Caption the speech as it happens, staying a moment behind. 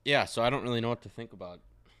Yeah, so I don't really know what to think about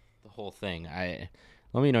the whole thing.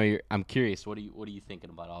 Let me know. I'm curious. What are you thinking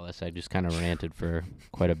about all this? I just kind of ranted for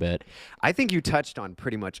quite a bit. I think you touched on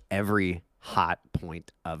pretty much every hot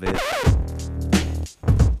point of it.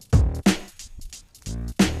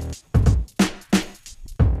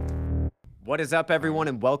 What is up, All everyone,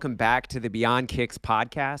 right. and welcome back to the Beyond Kicks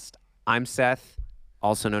podcast. I'm Seth,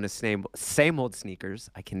 also known as Same Old Sneakers.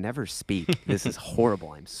 I can never speak. This is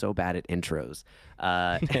horrible. I'm so bad at intros.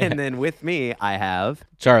 And then with me, I have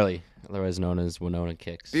Charlie, otherwise known as Winona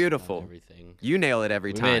Kicks on beautiful. everything. You nail it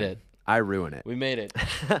every We made it. time. I ruin it. We made it.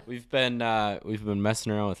 We've been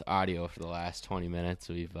messing around with audio for the last 20 minutes.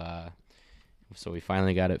 So we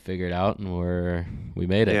finally got it figured out, and we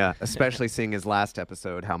made it. Yeah, especially seeing his last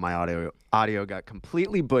episode, how my audio got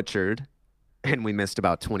completely butchered, and we missed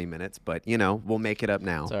about 20 minutes. But we'll make it up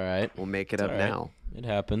now. It's all right. We'll make it It's up all right. now. It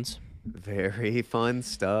happens. Very fun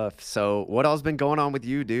stuff. So, what all's been going on with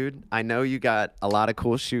you, dude? I know you got a lot of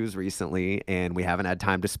cool shoes recently, and we haven't had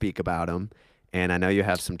time to speak about them. And I know you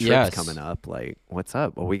have some trips Yes. coming up. Like, what's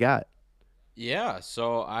up? What we got? Yeah,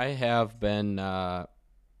 so I have been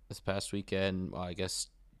this past weekend. Well, I guess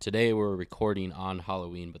today we're recording on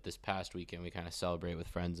Halloween, but this past weekend we kind of celebrate with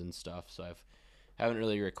friends and stuff. So haven't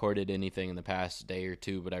really recorded anything in the past day or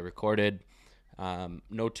two, but I recorded.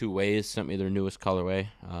 No Two Ways sent me their newest colorway,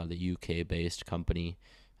 the UK based company.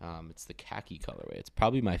 It's the khaki colorway. It's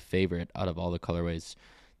probably my favorite out of all the colorways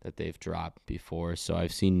that they've dropped before. So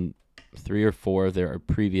I've seen 3 or 4 of their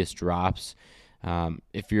previous drops.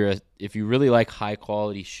 If you really like high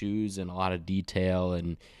quality shoes and a lot of detail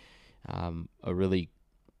and a really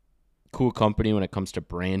cool company when it comes to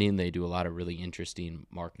branding, they do a lot of really interesting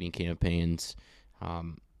marketing campaigns.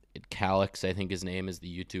 Calix, I think his name is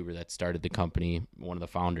the YouTuber that started the company, one of the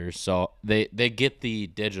founders. So they get the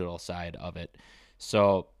digital side of it.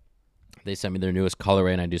 So they sent me their newest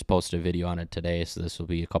colorway, and I just posted a video on it today. So this will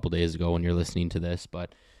be a couple days ago when you're listening to this.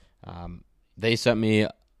 But they sent me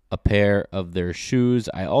a pair of their shoes.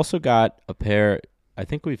 I also got a pair. I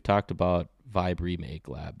think we've talked about Vibe Remake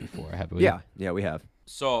Lab before, have we? Yeah, we have.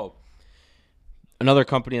 So another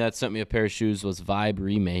company that sent me a pair of shoes was Vibe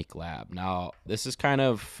Remake Lab. Now, this is I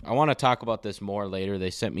want to talk about this more later.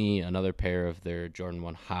 They sent me another pair of their Jordan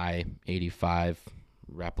 1 High 85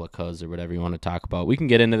 replicas or whatever you want to talk about. We can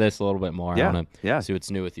get into this a little bit more. Yeah, I want yeah. to see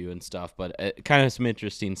what's new with you and stuff, but kind of some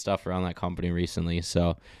interesting stuff around that company recently.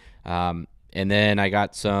 So, and then I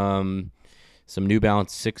got some New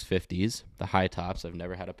Balance 650s, the high tops. I've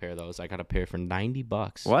never had a pair of those. I got a pair for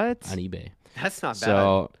 $90 What? on eBay. That's not bad.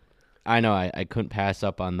 So I know I couldn't pass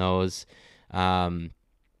up on those. And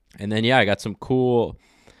then, yeah, I got some cool,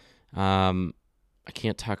 I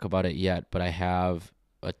can't talk about it yet, but I have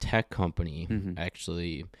a tech company.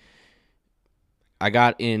 Actually, I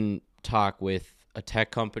got in talk with a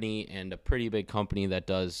tech company and a pretty big company that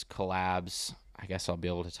does collabs. I guess I'll be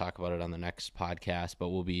able to talk about it on the next podcast, but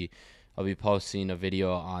I'll be posting a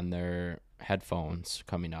video on their headphones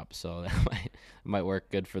coming up, so that might work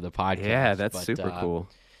good for the podcast. Yeah, that's super cool.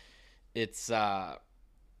 It's a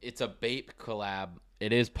Bape collab.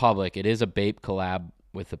 It is public. It is a Bape collab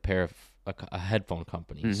with a pair of a headphone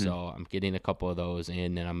company. So I'm getting a couple of those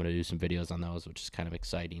in, and I'm going to do some videos on those, which is kind of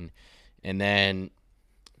exciting. And then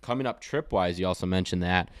coming up trip-wise, you also mentioned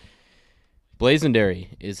that Blazendary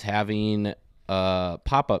is having a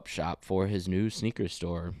pop-up shop for his new sneaker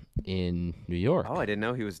store in New York. Oh, I didn't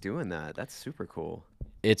know he was doing that. That's super cool.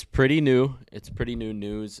 It's pretty new. It's pretty new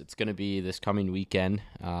news. It's going to be this coming weekend.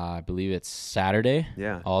 I believe it's Saturday.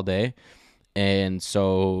 Yeah. All day. And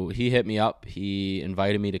so he hit me up. He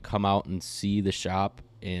invited me to come out and see the shop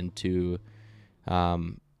and to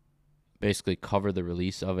basically cover the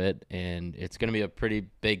release of it. And it's going to be a pretty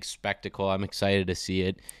big spectacle. I'm excited to see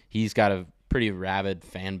it. He's got a pretty rabid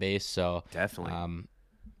fan base. So Definitely.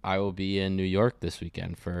 I will be in New York this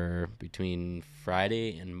weekend for between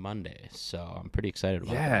Friday and Monday. So I'm pretty excited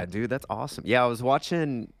about that. Yeah, dude, that's awesome. Yeah, I was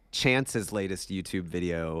watching Chance's latest YouTube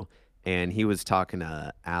video, and he was talking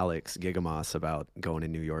to Alex Gigamos about going to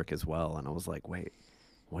New York as well. And I was like, wait,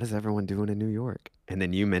 what is everyone doing in New York? And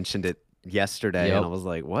then you mentioned it yesterday, Yep. and I was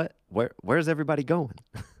like, what? Where's everybody going?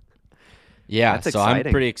 Yeah, That's so I'm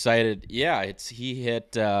exciting. pretty excited. Yeah, he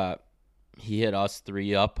hit us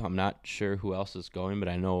 3 up. I'm not sure who else is going, but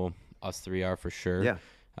I know us 3 are for sure.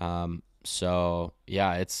 Yeah. So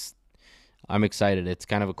yeah, I'm excited. It's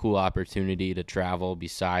kind of a cool opportunity to travel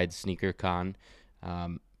besides SneakerCon.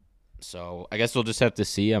 So I guess we'll just have to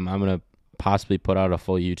see. I'm gonna possibly put out a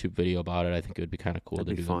full YouTube video about it. I think it would be kind of cool That'd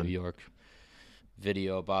to be do fun. a New York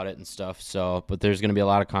video about it and stuff. So, but there's gonna be a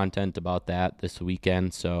lot of content about that this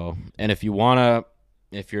weekend. So, and if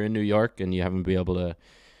you're in New York and you haven't been able to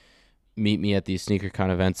meet me at these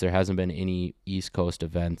SneakerCon events. There hasn't been any East Coast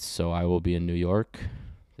events, so I will be in New York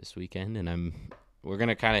this weekend, and we're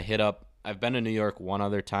gonna kind of hit up. I've been to New York one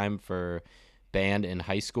other time for band in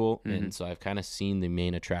high school, and so I've kind of seen the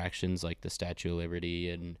main attractions like the Statue of Liberty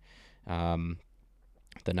and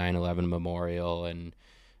the 9/11 Memorial and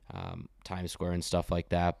Times Square and stuff like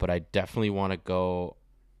that. But I definitely want to go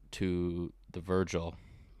to the Virgil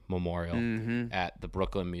Memorial at the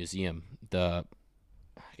Brooklyn Museum. I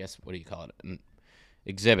guess, what do you call it? An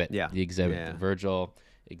exhibit. Yeah. The exhibit, Yeah. the Virgil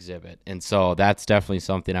exhibit. And so that's definitely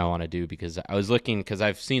something I want to do, because I was looking, because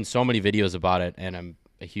I've seen so many videos about it, and I'm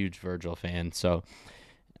a huge Virgil fan. So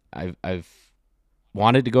I've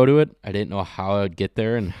wanted to go to it. I didn't know how I would get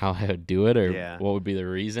there and how I would do it, or what would be the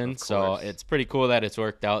reason. So it's pretty cool that it's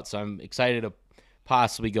worked out. So I'm excited to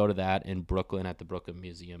possibly go to that in Brooklyn at the Brooklyn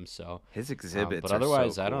Museum. So his exhibits but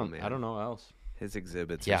otherwise, are so cool, I don't know else. His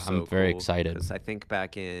exhibits Yeah, are so I'm very cool, excited. 'cause I think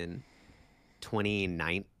back in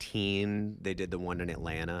 2019 they did the one in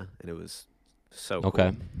Atlanta, and it was so cool.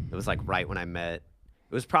 Okay. It was like right when it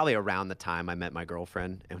was probably around the time I met my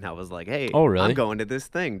girlfriend, and I was like, hey, Oh, really? I'm going to this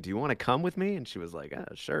thing, do you want to come with me? And she was like,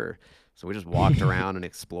 sure. So we just walked around and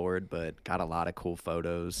explored, but got a lot of cool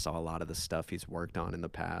photos, saw a lot of the stuff he's worked on in the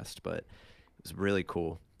past. But it was really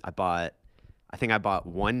cool. I think I bought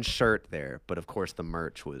one shirt there, but of course the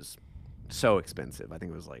merch was so expensive. I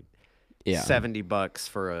think it was like $70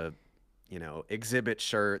 for a exhibit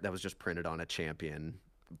shirt that was just printed on a Champion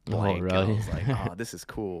blank. Oh, really? And I was like, oh, this is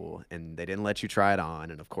cool. And they didn't let you try it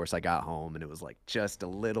on. And of course I got home and it was like just a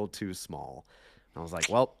little too small. And I was like,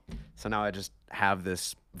 well, so now I just have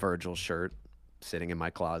this Virgil shirt sitting in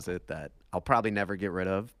my closet that I'll probably never get rid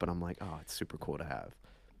of, but I'm like, oh, it's super cool to have.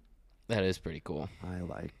 That is pretty cool. I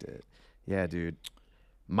liked it. Yeah, dude.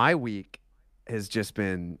 My week has just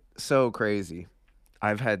been so crazy.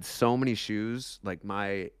 I've had so many shoes. Like,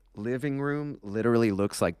 my living room literally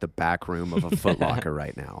looks like the back room of a Foot Locker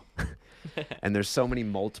right now. And there's so many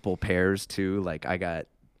multiple pairs too. Like, I got,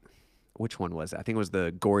 which one was it? I think it was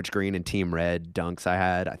the Gorge Green and Team Red Dunks I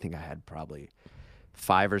had. I think I had probably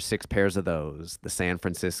 5 or 6 pairs of those. The San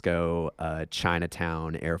Francisco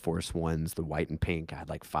Chinatown Air Force Ones, the white and pink. I had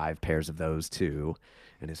like 5 pairs of those too.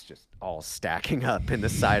 And it's just all stacking up in the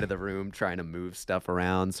side of the room, trying to move stuff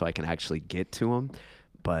around so I can actually get to them.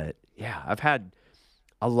 But yeah, I've had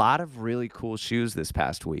a lot of really cool shoes this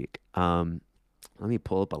past week. Let me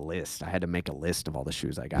pull up a list. I had to make a list of all the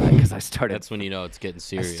shoes I got because I started. That's when you know it's getting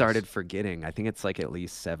serious. I started forgetting. I think it's like at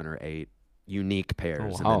least 7 or 8 unique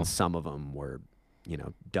pairs, and then some of them were,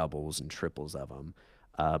 doubles and triples of them.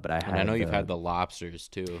 But I know you've had the lobsters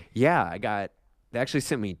too. Yeah, they actually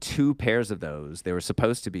sent me 2 pairs of those. They were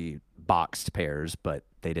supposed to be boxed pairs, but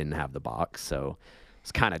they didn't have the box, so I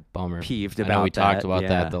was kind of peeved about that. I know we talked about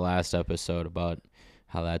that the last episode, about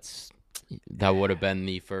how that would have been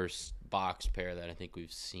the first boxed pair that I think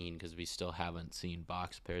we've seen, because we still haven't seen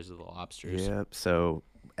boxed pairs of the lobsters. Yep. So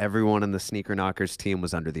everyone on the Sneaker Knockers team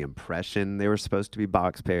was under the impression they were supposed to be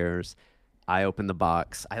box pairs. I opened the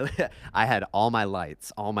box. I had all my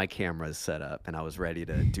lights, all my cameras set up, and I was ready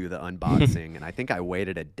to do the unboxing. And I think I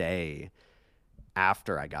waited a day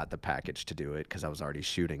after I got the package to do it, because I was already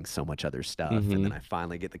shooting so much other stuff. And then I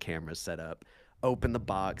finally get the cameras set up, open the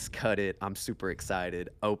box, cut it. I'm super excited.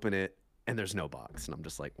 Open it, and there's no box. And I'm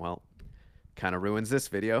just like, well, kind of ruins this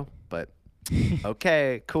video, but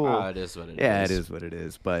okay, cool. It is what it is. Yeah, it is what it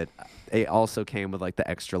is. But it also came with like the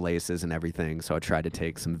extra laces and everything. So I tried to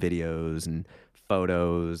take some videos and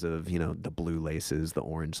photos of, the blue laces, the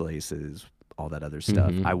orange laces, all that other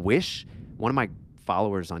stuff. I wish one of my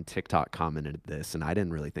followers on TikTok commented this, and I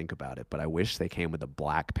didn't really think about it, but I wish they came with a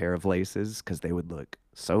black pair of laces, because they would look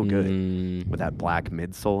so good with that black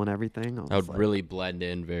midsole and everything. That would really blend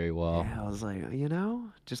in very well. Yeah, I was like,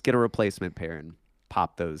 just get a replacement pair and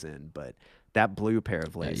pop those in. But that blue pair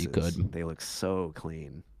of laces, they look so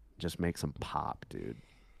clean. Just makes them pop, dude.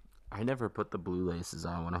 I never put the blue laces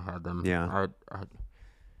on when I had them. Yeah.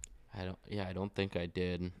 I don't think I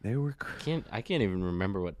did. They were I can't even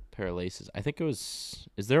remember what pair of laces. I think it was,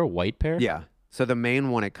 is there a white pair? Yeah. So the main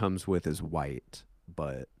one it comes with is white,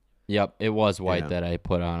 but yep, it was white that I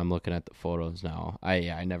put on. I'm looking at the photos now.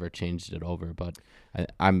 I never changed it over, but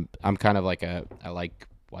I'm kind of like I like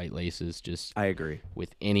white laces, just I agree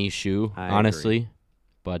with any shoe, I honestly. agree.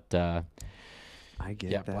 But I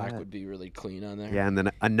get that. Black would be really clean on there. Yeah, and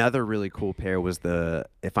then another really cool pair was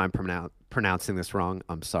if I'm pronouncing this wrong,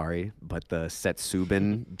 I'm sorry, but the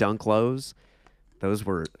Setsubin Dunk Lows. Those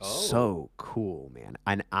were so cool, man.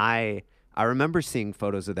 And I remember seeing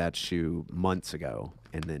photos of that shoe months ago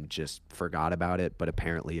and then just forgot about it, but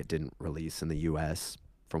apparently it didn't release in the US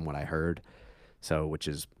from what I heard. So, which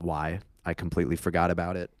is why I completely forgot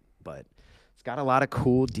about it. But it's got a lot of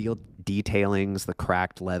cool detailings, the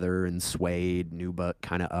cracked leather and suede, nubuck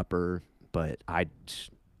kind of upper. But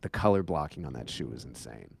the color blocking on that shoe is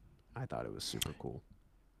insane. I thought it was super cool.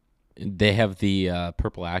 They have the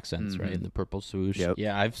purple accents, right? And the purple swoosh. Yep.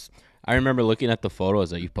 Yeah, I remember looking at the photos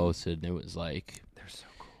that you posted, and it was like They're so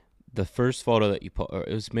cool. the first photo that you it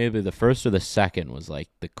was maybe the first or the second was like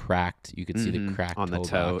the cracked. You could see the cracked on the toe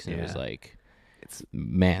toe. box, and it was Yeah. like, It's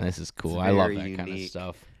man, this is cool. I love that kind of unique.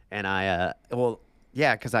 stuff. And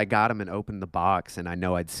yeah, because I got them and opened the box, and I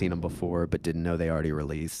know I'd seen them before, but didn't know they already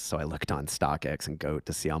released. So I looked on StockX and Goat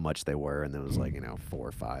to see how much they were, and it was like,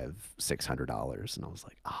 $400, $500, $600, and I was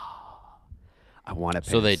like, I want to pay.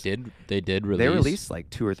 So they did release. They released like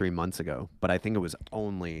 2 or 3 months ago, but I think it was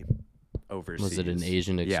only overseas. Was it an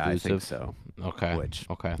Asian exclusive? Yeah, I think so. Okay. Which,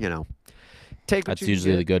 okay. Take what That's you can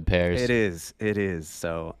usually get. the good pairs. It is.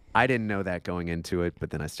 So I didn't know that going into it, but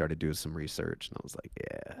then I started doing some research, and I was like,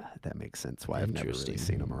 yeah, that makes sense why I've never really Interesting.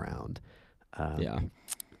 seen them around. Yeah.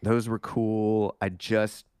 Those were cool. I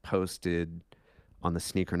just posted on the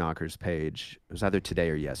Sneaker Knockers page. It was either today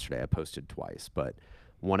or yesterday. I posted twice, but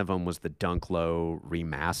one of them was the Dunk Low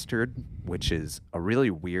Remastered, which is a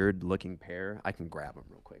really weird looking pair. I can grab them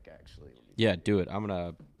real quick, actually. Yeah, do it. I'm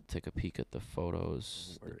gonna take a peek at the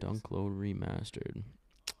photos. The Dunk Low Remastered.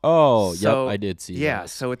 Oh, So, yep, I did see Yeah, that.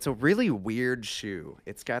 so it's a really weird shoe.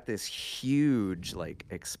 It's got this huge, like,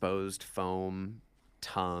 exposed foam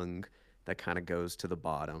tongue that kind of goes to the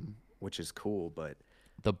bottom, which is cool, but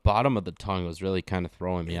The bottom of the tongue was really kind of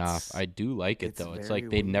throwing me off. It's- I do like it it's though. It's very like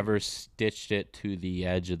they weird. never stitched it to the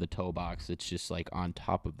edge of the toe box. It's just like on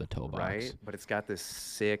top of the toe box. right? But it's got this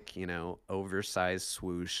sick, oversized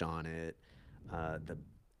swoosh on it. The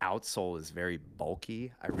outsole is very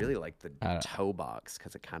bulky. I really like the toe box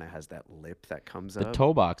because it kind of has that lip that comes The up.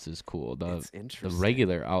 toe box is cool. It's The interesting.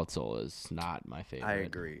 regular outsole is not my favorite. I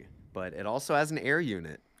agree, but it also has an air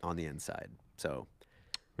unit on the inside. So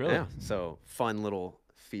Really? yeah, so fun little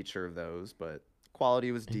feature of those, but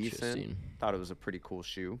quality was decent. Interesting. Thought it was a pretty cool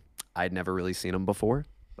shoe. I'd never really seen them before,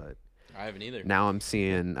 but I haven't either. now I'm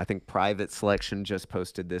seeing, I think Private Selection just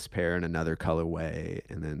posted this pair in another colorway,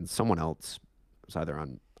 and then someone else, it was either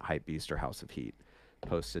on Hypebeast or House of Heat,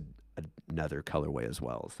 posted another colorway as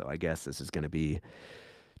well. So I guess this is going to be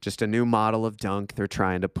just a new model of Dunk they're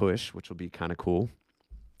trying to push, which will be kind of cool.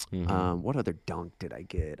 What other Dunk did I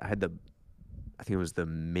get? I think it was the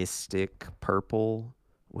Mystic Purple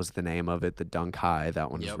was the name of it, the Dunk High. That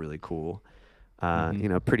one was really cool.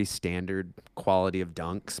 Pretty standard quality of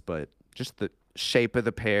Dunks, but just the shape of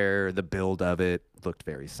the pair, the build of it looked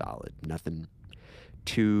very solid. Nothing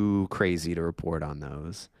too crazy to report on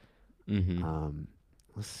those.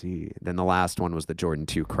 Let's see. Then the last one was the Jordan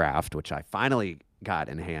 2 Craft, which I finally got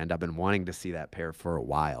in hand. I've been wanting to see that pair for a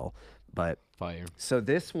while. But Fire. so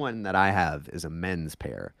this one that I have is a men's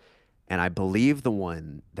pair. And I believe the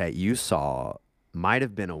one that you saw might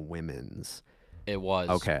have been a women's. It was.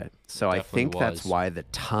 Okay. So I Definitely think that's was. why the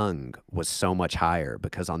tongue was so much higher,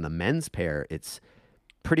 because on the men's pair, it's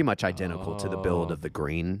pretty much identical to the build of the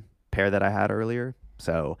green pair that I had earlier.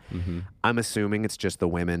 So I'm assuming it's just the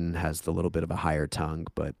women has the little bit of a higher tongue,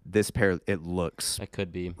 but this pair, it looks That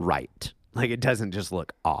could be. right. Like it doesn't just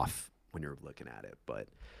look off when you're looking at it, but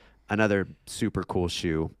another super cool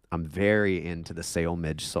shoe. I'm very into the sail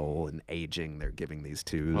midsole and aging they're giving these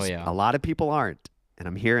twos. Oh, yeah. A lot of people aren't, and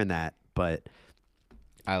I'm hearing that, but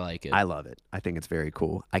I like it. I love it. I think it's very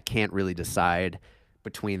cool. I can't really decide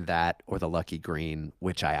between that or the Lucky Green,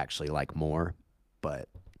 which I actually like more, but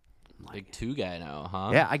Big two guy now, huh?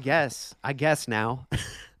 yeah, I guess now.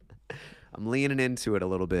 I'm leaning into it a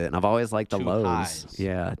little bit, and I've always liked the Two lows. highs.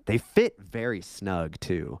 Yeah, they fit very snug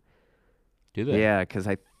too. Do they? Yeah, because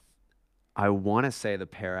I want to say the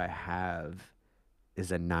pair I have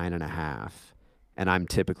is a 9.5, and I'm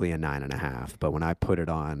typically a 9.5. But when I put it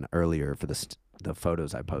on earlier for the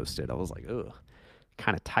photos I posted, I was like, ugh,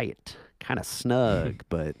 kind of tight, kind of snug.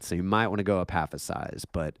 But so you might want to go up half a size.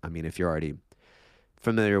 But I mean, if you're already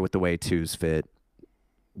familiar with the way twos fit,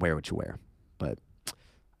 wear what you wear. But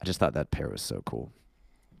I just thought that pair was so cool.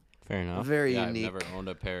 Fair enough. Very yeah, unique. I've never owned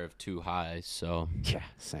a pair of two highs, so Yeah,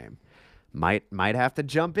 same. Might have to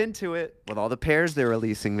jump into it with all the pairs they're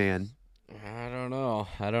releasing, man. I don't know.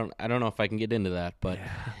 I don't know if I can get into that, but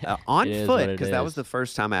On it is foot, what it because that was is. the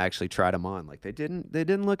first time I actually tried them on. Like they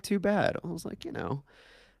didn't look too bad. I was like,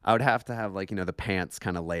 I would have to have like the pants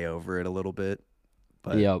kind of lay over it a little bit,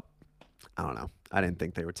 but yep. I don't know. I didn't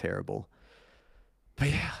think they were terrible. But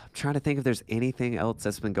yeah, I'm trying to think if there's anything else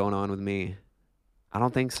that's been going on with me. I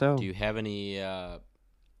don't think so. Do you have any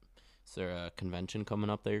Is there a convention coming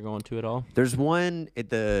up that you're going to at all? There's one at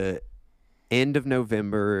the end of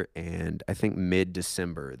November and I think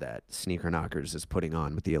mid-December that Sneaker Knockers is putting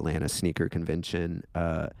on with the Atlanta Sneaker Convention.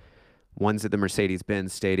 One's at the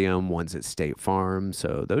Mercedes-Benz Stadium, one's at State Farm,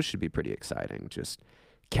 so those should be pretty exciting. Just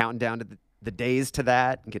counting down to the days to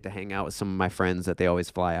that and get to hang out with some of my friends that they always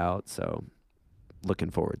fly out, so looking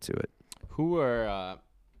forward to it. Who are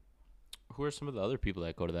some of the other people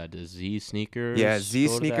that go to that? Does Z Sneakers? Yeah, Z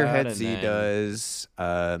go to that? Sneakerhead And Z then- does.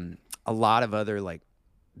 A lot of other like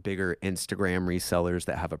bigger Instagram resellers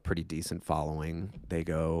that have a pretty decent following. They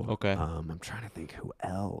go. Okay. I'm trying to think who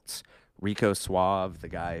else. Rico Suave, the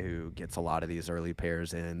guy who gets a lot of these early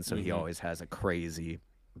pairs in, so he Mhm. always has a crazy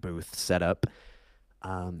booth set up.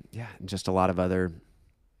 Yeah, and just a lot of other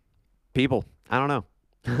people. I don't know.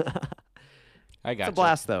 I got It's a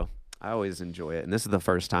blast, though. I always enjoy it. And this is the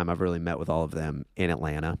first time I've really met with all of them in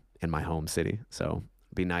Atlanta, in my home city. So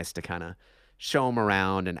it'd be nice to kind of show them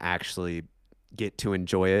around and actually get to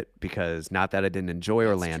enjoy it, because not that I didn't enjoy That's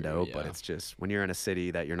Orlando, true, but yeah. it's just when you're in a city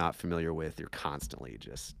that you're not familiar with, you're constantly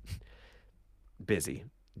just busy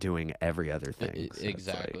doing every other thing. So it's like,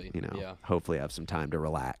 exactly, yeah. hopefully I have some time to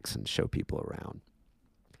relax and show people around.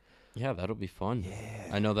 Yeah, that'll be fun. Yeah.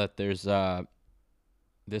 I know that there's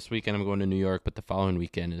this weekend I'm going to New York, but the following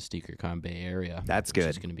weekend is SneakerCon Bay Area. That's which good.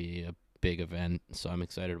 is going to be a big event, so I'm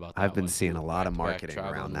excited about that. I've been one, seeing too. a lot of Back-to-back marketing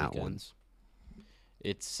around traveling that one. weekends.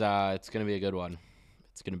 It's going to be a good one.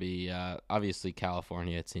 It's going to be obviously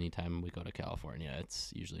California. It's anytime we go to California,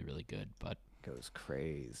 it's usually really good. But Goes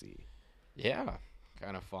crazy. yeah,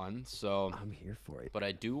 kind of fun. So, I'm here for it. but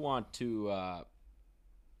I do want to.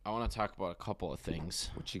 I want to talk about a couple of things.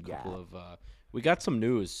 What you got? We got some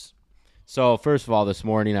news. So first of all, this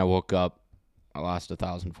morning I woke up. I lost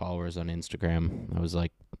 1,000 followers on Instagram. I was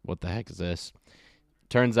like, "What the heck is this?"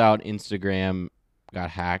 Turns out Instagram got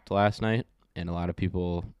hacked last night, and a lot of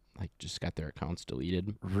people like just got their accounts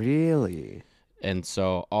deleted. Really? And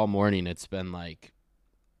so all morning it's been like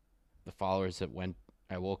the followers that went.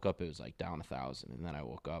 I woke up, it was like down 1,000, and then I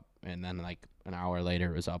woke up, and then like an hour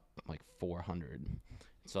later it was up like 400.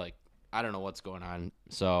 So like I don't know what's going on.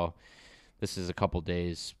 So this is a couple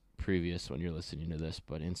days previous when you're listening to this,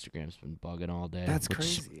 but Instagram's been bugging all day. That's which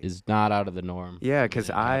crazy. is not out of the norm. Yeah, because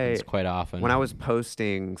It happens quite often. when I was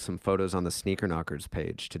posting some photos on the Sneaker Knockers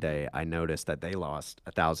page today, I noticed that they lost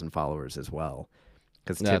 1,000 followers as well.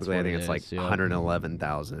 Because That's typically I what think it it's like is, yeah.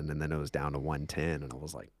 111,000, and then it was down to 110, and I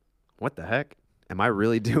was like, "What the heck? Am I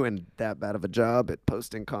really doing that bad of a job at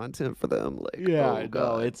posting content for them?" Like, yeah, oh, no,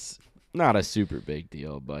 God. it's not a super big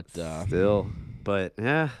deal, but Still, but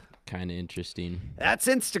yeah, kind of interesting. that's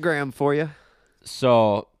Instagram for you.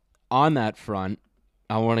 So on that front,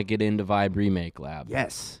 I want to get into Vibe Remake Lab.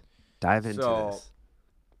 Yes, dive into So- this.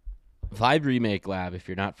 Vibe Remake Lab, if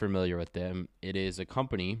you're not familiar with them, it is a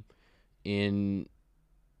company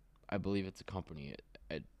I believe it's a company.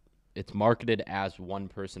 It's marketed as one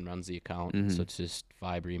person runs the account, Mhm. so it's just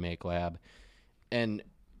Vibe Remake Lab. And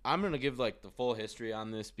I'm going to give like the full history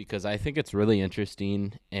on this because I think it's really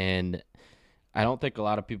interesting, and I don't think a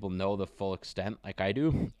lot of people know the full extent like I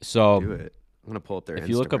do. So Do it. I'm gonna pull up their. if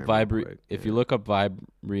you look up Instagram real quick. if you look up Vibe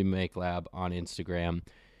Remake Lab on Instagram,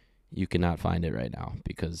 you cannot find it right now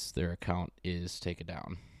because their account is taken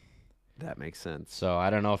down. That makes sense. So I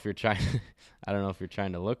don't know if you're trying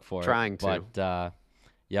to look for Trying it. to. But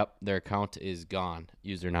yep, their account is gone.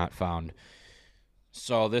 User not found.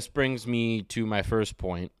 So this brings me to my first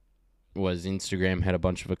point, was Instagram had a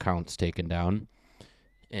bunch of accounts taken down,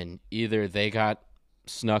 and either they got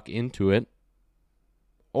snuck into it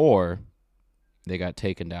or they got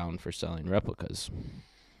taken down for selling replicas,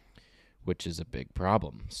 which is a big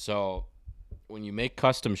problem. So when you make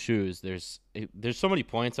custom shoes, there's so many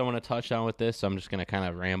points I want to touch on with this. So I'm just going to kind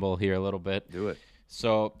of ramble here a little bit. Do it.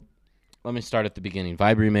 So let me start at the beginning.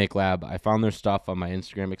 Vibe Remake Lab, I found their stuff on my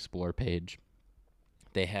Instagram Explore page.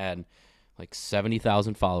 They had like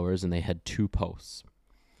 70,000 followers, and they had 2 posts.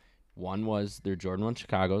 One was their Jordan 1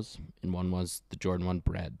 Chicago's, and one was the Jordan 1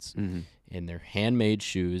 Breads. Mm-hmm. And they're handmade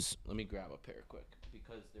shoes. Let me grab a pair quick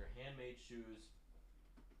because they're handmade shoes.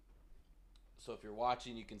 So if you're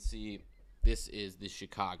watching, you can see this is the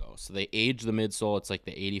Chicago. So they age the midsole. It's like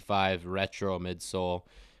the 85 retro midsole.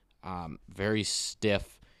 Very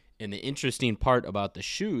stiff. And the interesting part about the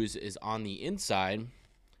shoes is on the inside,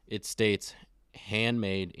 it states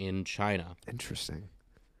handmade in China. Interesting.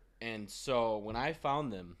 And so when I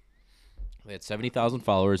found them, they had 70,000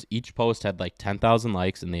 followers. Each post had like 10,000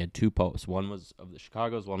 likes, and they had 2 posts. One was of the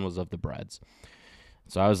Chicago's, one was of the Breads.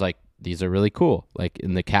 So I was like, these are really cool. Like,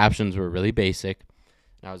 and the captions were really basic.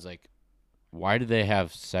 And I was like, why do they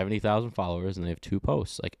have 70,000 followers and they have 2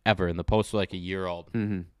 posts, like, ever? And the posts were like a year old.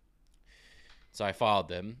 Mm-hmm. So I followed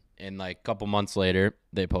them, and like a couple months later,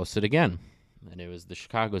 they posted again, and it was the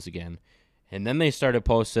Chicago's again. And then they started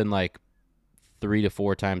posting like 3 to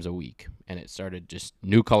 4 times a week, and it started just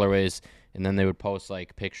new colorways. And then they would post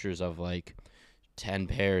like pictures of like 10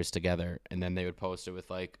 pairs together, and then they would post it with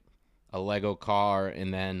like a Lego car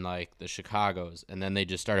and then like the Chicago's, and then they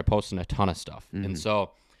just started posting a ton of stuff.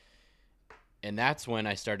 Mm-hmm. And that's when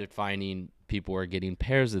I started finding people were getting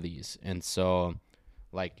pairs of these. And so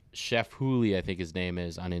like Chef Hooli, I think his name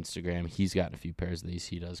is, on Instagram, he's gotten a few pairs of these.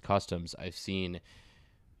 He does customs. I've seen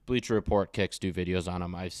Bleacher Report Kicks do videos on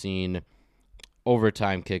them. I've seen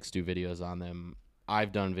Overtime Kicks do videos on them.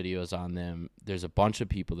 I've done videos on them. There's a bunch of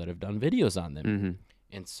people that have done videos on them. Mm-hmm.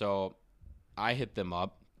 And so I hit them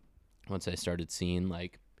up once I started seeing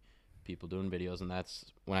like people doing videos, and that's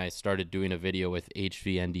when I started doing a video with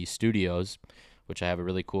HVND Studios, which I have a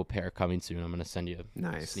really cool pair coming soon. I'm going to send you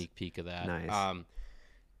a sneak peek of that. Nice.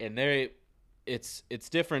 And it's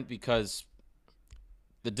different because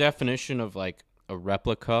the definition of like a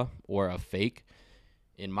replica or a fake,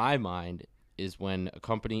 in my mind, is when a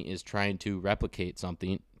company is trying to replicate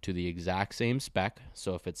something to the exact same spec.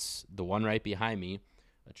 So if it's the one right behind me,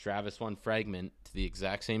 a Travis 1 fragment to the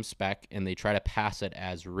exact same spec, and they try to pass it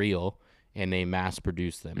as real, and they mass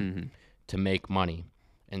produce them to make money.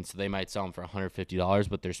 And so they might sell them for $150,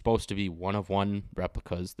 but they're supposed to be one-of-one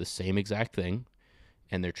replicas, the same exact thing,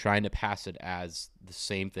 and they're trying to pass it as the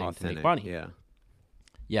same thing Authentic, to make money. Yeah.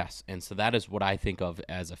 Yes, and so that is what I think of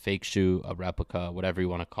as a fake shoe, a replica, whatever you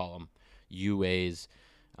want to call them. UAs,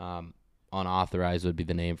 unauthorized would be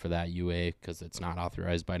the name for that, UA, because it's not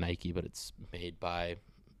authorized by Nike, but it's made by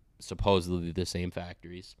supposedly the same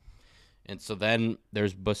factories. And so then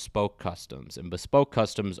there's bespoke customs, and bespoke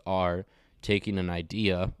customs are taking an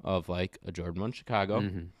idea of like a Jordan 1 Chicago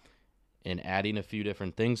and adding a few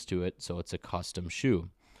different things to it, so it's a custom shoe.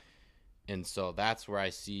 And so that's where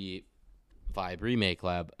I see Vibe Remake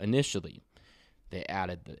Lab initially. They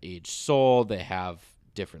added the aged sole. They have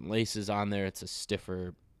different laces on there. It's a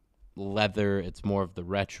stiffer leather. It's more of the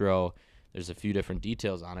retro. There's a few different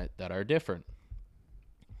details on it that are different.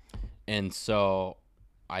 And so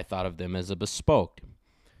I thought of them as a bespoke.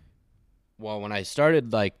 Well, when I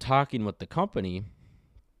started like talking with the company,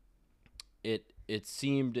 it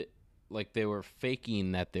seemed like they were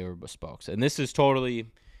faking that they were bespokes. And this is totally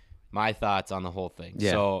my thoughts on the whole thing.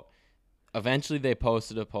 Yeah. So eventually they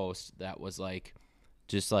posted a post that was like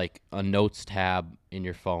just like a notes tab in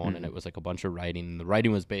your phone, and it was like a bunch of writing. And the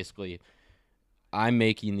writing was basically, I'm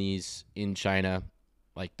making these in China.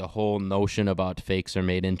 Like the whole notion about fakes are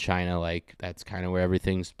made in China, like that's kind of where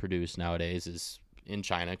everything's produced nowadays, is in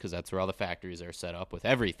China, because that's where all the factories are set up with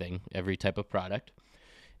everything, every type of product.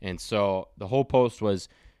 And so the whole post was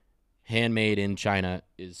handmade in China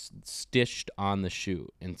is stitched on the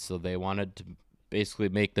shoe. And so they wanted to basically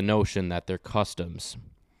make the notion that they're customs.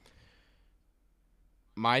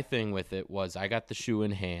 My thing with it was I got the shoe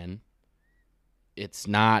in hand. It's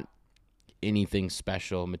not anything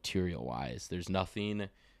special material-wise. There's nothing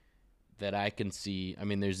that I can see. I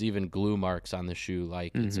mean, there's even glue marks on the shoe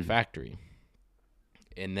like it's a factory.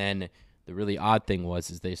 And then the really odd thing was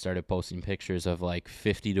they started posting pictures of like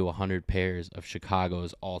 50 to 100 pairs of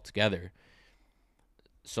Chicago's all together.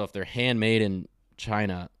 So if they're handmade in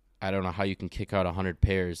China, I don't know how you can kick out 100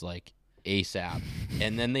 pairs like ASAP.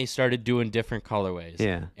 And then they started doing different colorways.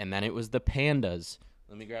 Yeah. And then it was the pandas.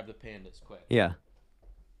 Let me grab the pandas quick. Yeah.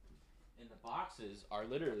 And the boxes are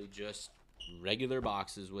literally just regular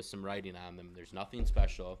boxes with some writing on them. There's nothing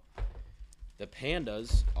special. The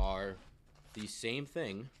pandas are the same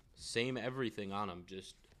thing, same everything on them,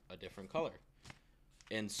 just a different color.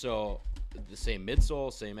 And so the same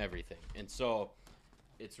midsole, same everything. And so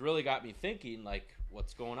it's really got me thinking, like,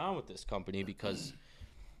 what's going on with this company? Because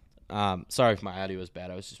sorry if my audio was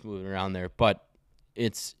bad. I was just moving around there. But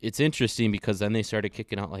it's interesting because then they started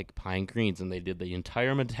kicking out, like, pine greens, and they did the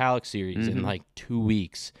entire metallic series in, like, 2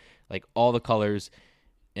 weeks. Like, all the colors.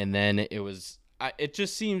 And then it was... it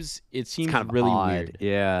seems kind of really odd. weird.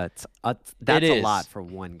 Yeah, that's a lot for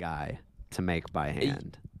one guy to make by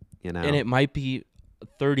hand, you know. And it might be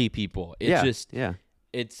 30 people.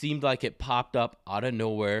 It seemed like it popped up out of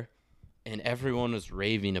nowhere, and everyone was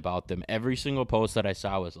raving about them. Every single post that I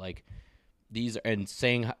saw was like these, and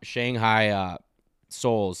Shanghai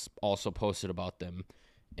Souls also posted about them,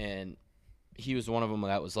 and he was one of them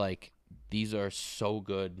that was like, these are so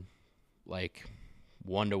good, like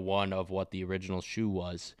 1-to-1 of what the original shoe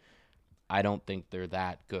was. I don't think they're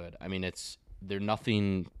that good. I mean, they're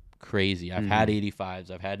nothing crazy. I've had 85s,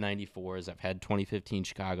 I've had 94s, I've had 2015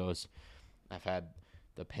 Chicago's. I've had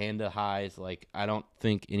the Panda highs. Like, I don't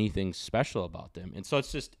think anything special about them. And so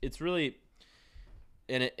it's really,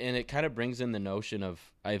 and it kind of brings in the notion of,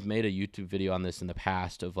 I've made a YouTube video on this in the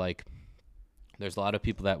past of like, there's a lot of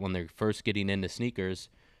people that when they're first getting into sneakers,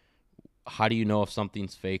 how do you know if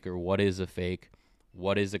something's fake or what is a fake?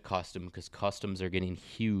 What is a custom? Because customs are getting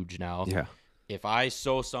huge now. Yeah. If I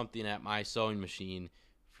sew something at my sewing machine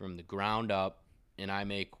from the ground up and I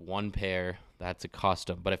make one pair, that's a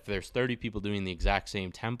custom. But if there's 30 people doing the exact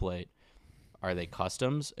same template, are they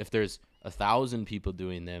customs? If there's 1,000 people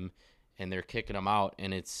doing them and they're kicking them out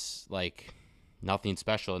and it's like nothing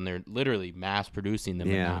special and they're literally mass producing them,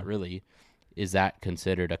 Yeah. but not really, is that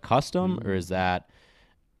considered a custom or is that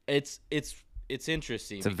it's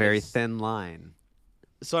interesting? It's a very thin line.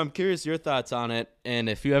 So I'm curious your thoughts on it, and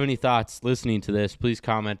if you have any thoughts listening to this, please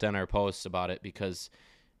comment on our posts about it, because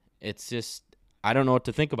it's just, I don't know what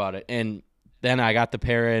to think about it. And then I got the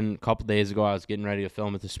pair in a couple days ago. I was getting ready to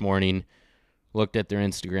film it this morning, looked at their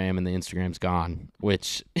Instagram, and the Instagram's gone,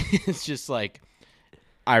 which is just like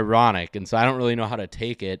ironic. And so I don't really know how to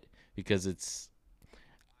take it, because it's,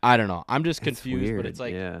 I don't know. I'm just confused, but it's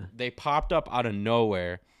like they popped up out of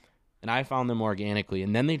nowhere. And I found them organically,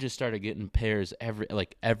 and then they just started getting pairs.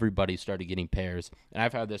 Everybody started getting pairs, and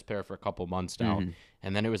I've had this pair for a couple months now.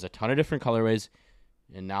 And then it was a ton of different colorways,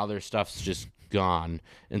 and now their stuff's just gone.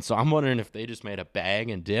 And so I'm wondering if they just made a bag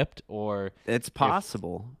and dipped, or it's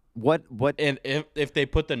possible. What? And if they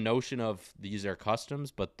put the notion of these are customs,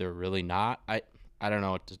 but they're really not. I don't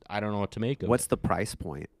know. I don't know what to make of it. What's the price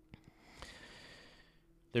point?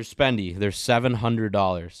 They're spendy. They're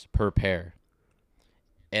 $700 per pair.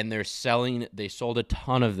 And they sold a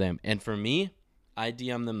ton of them. And for me, I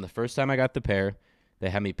DM'd them the first time I got the pair. They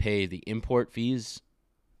had me pay the import fees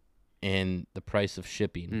and the price of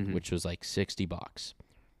shipping, which was like $60.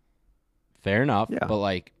 Fair enough. Yeah. But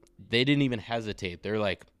like, they didn't even hesitate. They're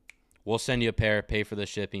like, we'll send you a pair, pay for the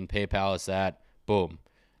shipping, PayPal us that. Boom.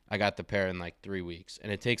 I got the pair in like 3 weeks. And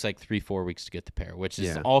it takes like 3-4 weeks to get the pair, which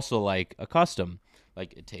is also like a custom.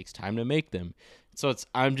 Like, it takes time to make them. So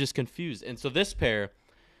I'm just confused. And so this pair,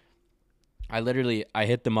 I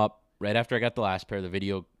hit them up right after I got the last pair. The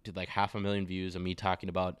video did like 500,000 views of me talking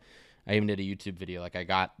about, I even did a YouTube video. Like, I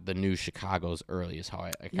got the new Chicago's early is how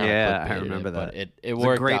I kind of I remember it, that. But it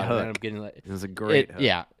worked a great out. hook. I'm getting like, It was a great hook.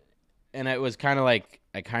 Yeah. And it was kind of like,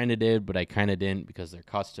 I kind of did, but I kind of didn't, because they're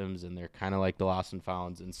customs and they're kind of like the lost and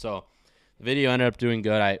founds. And so the video ended up doing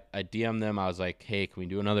good. I DM'd them. I was like, hey, can we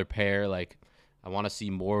do another pair? Like, I want to see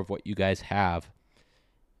more of what you guys have.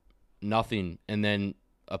 Nothing. And then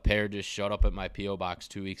a pair just showed up at my P.O. box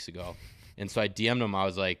 2 weeks ago. And so I DM'd them. I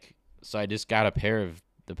was like, so I just got a pair of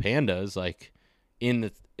the Pandas, like in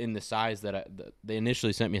the size that they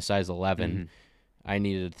initially sent me a size 11. I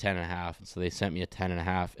needed a 10.5. And so they sent me a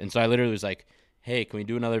 10.5. And so I literally was like, hey, can we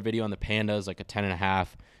do another video on the Pandas, like a 10.5?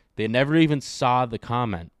 They never even saw the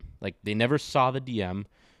comment. Like, they never saw the DM.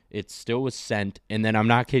 It still was sent. And then, I'm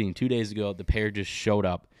not kidding, 2 days ago, the pair just showed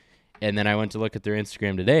up. And then I went to look at their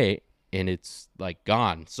Instagram today, and it's like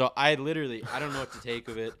gone. So I don't know what to take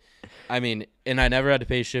of it. I mean, and I never had to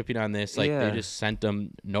pay shipping on this. Like, they just sent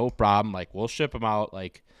them, no problem. Like, we'll ship them out.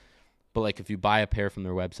 Like, but like, if you buy a pair from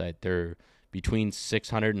their website, they're between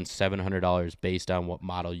 $600 and $700 based on what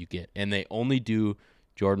model you get. And they only do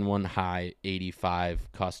Jordan 1 High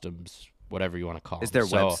 85 customs, whatever you want to call them. Is their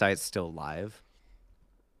website still live?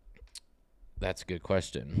 That's a good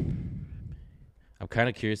question. I'm kind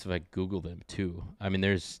of curious if I Google them too. I mean,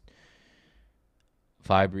 there's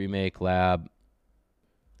Vibe Remake Lab.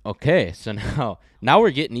 Okay, so now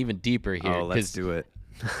we're getting even deeper here. Oh, let's do it.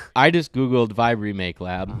 I just Googled Vibe Remake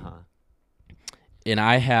Lab, and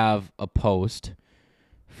I have a post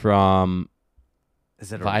from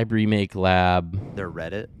Vibe Remake Lab. Their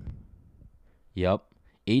Reddit? Yep.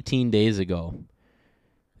 18 days ago,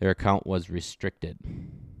 their account was restricted.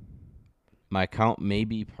 My account may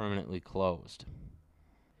be permanently closed.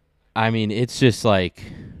 I mean, it's just like...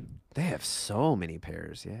 They have so many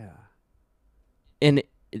pairs, And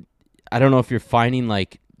I don't know if you're finding,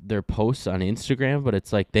 like, their posts on Instagram, but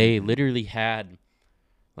it's like they literally had,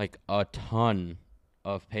 like, a ton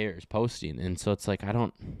of pairs posting. And so it's like,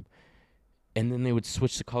 and then they would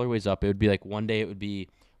switch the colorways up. It would be like one day it would be,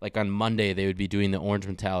 like on Monday they would be doing the orange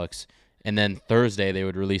metallics. And then Thursday they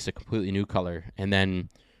would release a completely new color. And then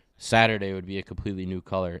Saturday would be a completely new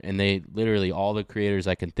color. And they literally, all the creators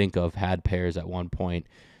I can think of had pairs at one point.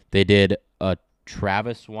 They did a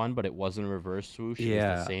Travis one, but it wasn't a reverse swoosh. It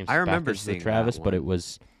was the same spec I remember as seeing the Travis, that but one. it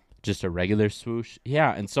was just a regular swoosh.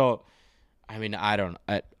 Yeah, and so, I mean, I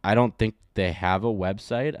don't think they have a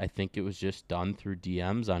website. I think it was just done through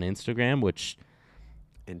DMs on Instagram, which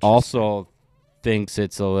also thinks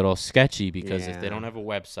it's a little sketchy because if they Yeah. don't have a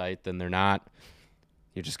website, then they're not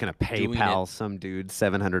You're just gonna doing PayPal it. some dude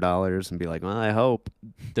 $700 and be like, well, I hope.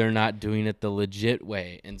 They're not doing it the legit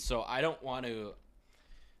way. And so I don't want to.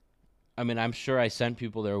 I mean, I'm sure I sent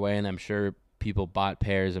people their way, and I'm sure people bought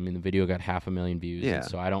pairs. I mean, the video got 500,000 views, Yeah. and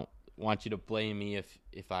so I don't want you to blame me if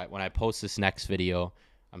when I post this next video,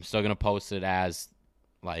 I'm still gonna post it as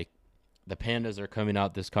like the pandas are coming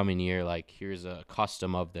out this coming year. Like, here's a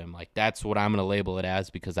custom of them. Like, that's what I'm gonna label it as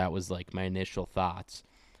because that was like my initial thoughts.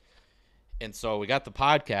 And so we got the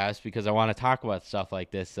podcast because I want to talk about stuff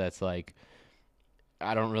like this. That's like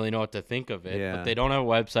I don't really know what to think of it, Yeah. but they don't have a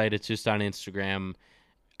website. It's just on Instagram.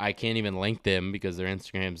 I can't even link them because their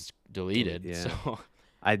Instagram's deleted. Yeah. So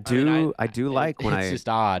I do like when it's I just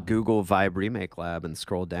odd. Google Vibe Remake Lab and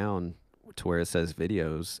scroll down to where it says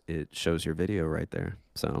videos, it shows your video right there.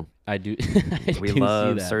 So I do. we do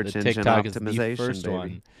love see that. search The engine TikTok is the optimization, first baby.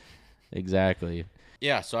 one. Exactly.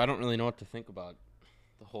 Yeah. So I don't really know what to think about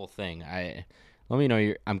the whole thing. Let me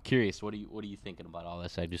know. I'm curious. What are you thinking about all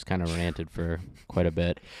this? I just kind of ranted for quite a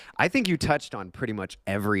bit. I think you touched on pretty much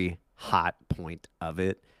every hot point of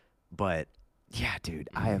it, but yeah, dude,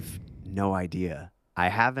 I have no idea.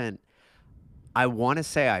 I want to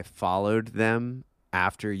say I followed them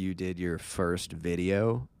after you did your first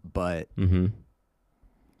video, but Mm-hmm.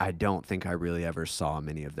 I don't think I really ever saw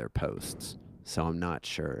many of their posts, so I'm not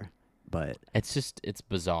sure. But It's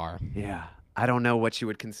bizarre. yeah, I don't know what you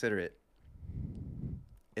would consider it.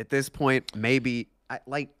 At this point, maybe I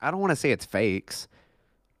don't want to say it's fakes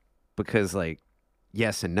because like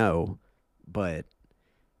yes and no, but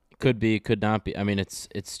Could be, could not be. I mean, it's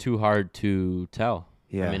too hard to tell.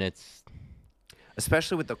 yeah. I mean, it's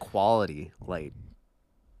Especially with the quality, like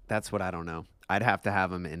that's what I don't know. I'd have to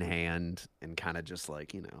have them in hand and kind of just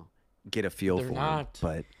like, get a feel They're for not-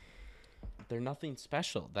 them. But they're nothing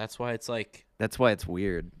special. That's why it's like that's why it's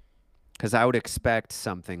weird. Because I would expect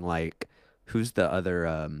something like, who's the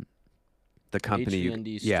other, the company?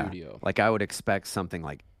 HVND Yeah, Studio. like I would expect something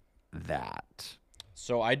like that.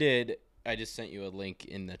 So I just sent you a link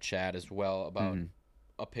in the chat as well about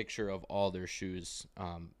a picture of all their shoes,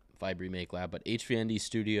 Vibe Remake Lab. But HVND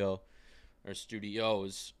Studio or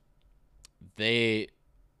Studios,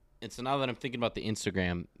 and so now that I'm thinking about the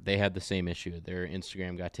Instagram, they had the same issue. Their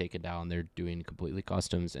Instagram got taken down. They're doing completely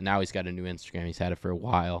customs, and now he's got a new Instagram. He's had it for a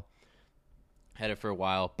while.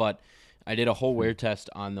 But I did a whole wear test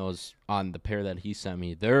on the pair that he sent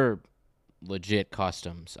me. They're legit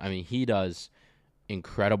customs. I mean, he does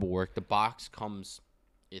incredible work. The box comes,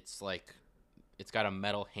 it's got a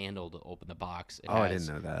metal handle to open the box. It I has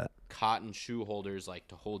didn't know that. cotton shoe holders like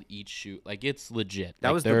to hold each shoe. Like, it's legit. That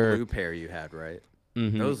Like, was the blue pair you had, right?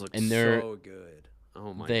 Mhm. Those look And they're so good.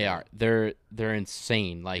 Oh my they God. are they're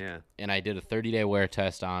insane. Like, Yeah. and I did a 30-day wear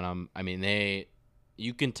test on them. I mean,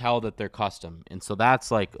 you can tell that they're custom, and so that's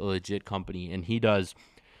like a legit company. And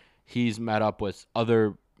he's met up with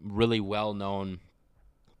other really well-known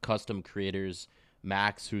custom creators.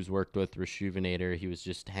 Max, who's worked with Rejuvenator, he was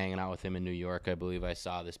just hanging out with him in New York, I believe I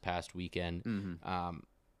saw this past weekend.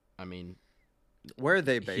 I mean, Where are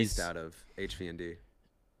they based He's- out of? HVND.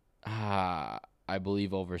 I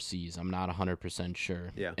believe overseas. I'm not 100%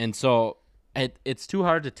 sure. Yeah. And so it's too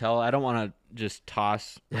hard to tell. I don't want to just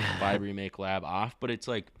toss Vibe Remake Lab off, but it's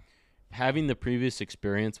like having the previous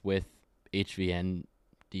experience with HVND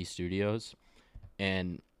Studios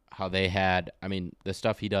and how they had, I mean, the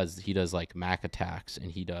stuff he does like Mac attacks,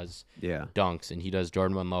 and he does Yeah. dunks, and he does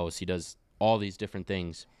Jordan 1 lows. He does all these different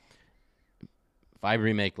things. Vibe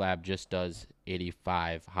Remake Lab just does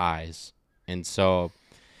 85 highs. And so,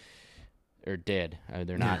 or did.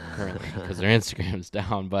 They're not currently because their Instagram's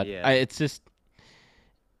down. But Yeah. it's just,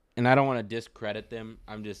 and I don't want to discredit them.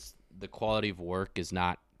 The quality of work is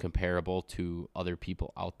not comparable to other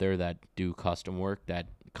people out there that do custom work that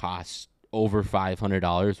costs over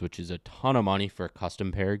 $500, which is a ton of money for a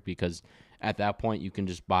custom pair, because at that point you can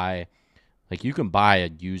just buy, like, you can buy a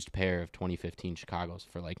used pair of 2015 Chicago's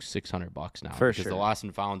for like $600 now. For because sure. the lost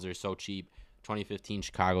and founds are so cheap. 2015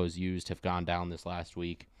 Chicago's used have gone down this last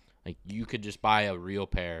week. Like, you could just buy a real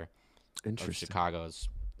pair of Interesting. Chicago's.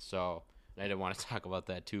 So I didn't want to talk about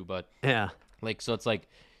that too, but Yeah. like, so it's like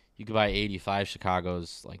you could buy 85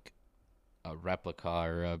 Chicago's, like a replica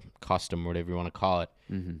or a custom, whatever you want to call it,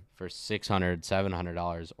 for $600,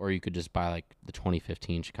 $700, or you could just buy like the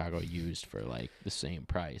 2015 Chicago used for like the same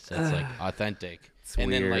price. That's like authentic. It's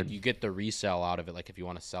And then weird. like you get the resale out of it. Like, if you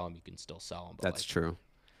want to sell them, you can still sell them. But That's like, true.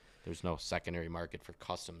 there's no secondary market for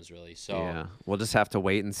customs really. So Yeah. We'll just have to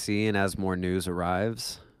wait and see, and as more news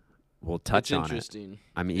arrives, we'll touch it's on it. interesting.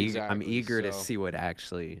 I'm Exactly, eager to so- see what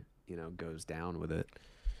actually, goes down with it.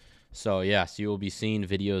 So yes, you will be seeing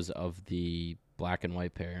videos of the black and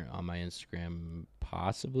white pair on my Instagram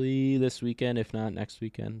possibly this weekend, if not next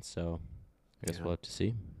weekend. So I guess Yeah. we'll have to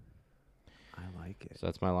see. I like it. So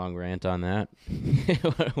that's my long rant on that.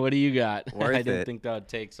 What do you got? I Worth didn't it. think that would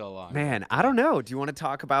take so long. Man, but, I don't know. Do you want to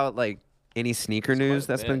talk about like any sneaker it's quite news a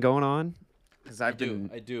that's been bit. going on? Because I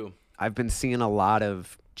do. I've been seeing a lot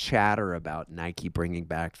of chatter about Nike bringing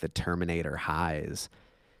back the Terminator highs,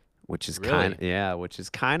 which is Really? which is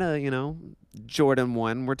kind of, Jordan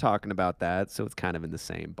 1, we're talking about that, so it's kind of in the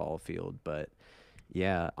same ball field, but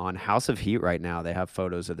yeah, on House of Heat right now, they have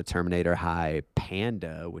photos of the Terminator High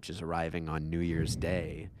Panda, which is arriving on New Year's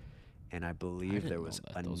Day, and I I believe there didn't know was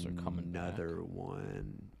that those are coming back. another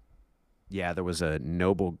one. Yeah, there was a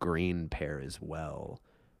Noble Green pair as well.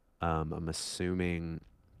 I'm assuming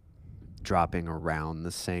dropping around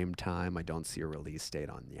the same time. I don't see a release date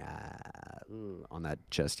on that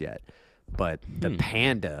just yet. But the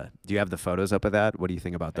Panda, do you have the photos up of that? What do you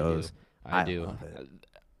think about I do. those? I I do. love it.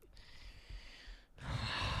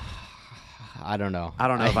 I don't know. I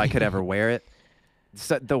don't know if I could ever wear it.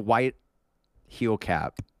 So the white heel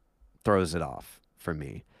cap throws it off for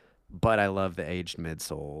me. But I love the aged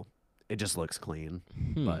midsole. It just looks clean.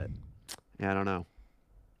 But yeah, I don't know.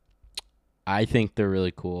 I think they're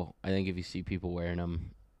really cool. I think if you see people wearing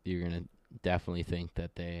them, you're going to definitely think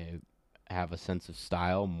that they have a sense of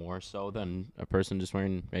style more so than a person just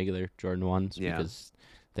wearing regular Jordan 1s Yeah. because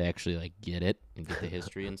they actually like get it and get the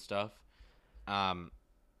history and stuff.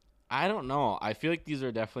 I don't know. I feel like these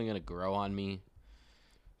are definitely going to grow on me.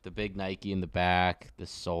 The big Nike in the back, the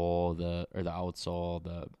sole, the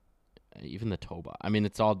outsole, even the toe box. I mean,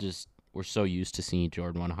 it's all just we're so used to seeing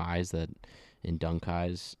Jordan 1 highs that in dunk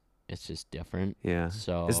highs it's just different. Yeah.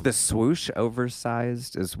 So Is the swoosh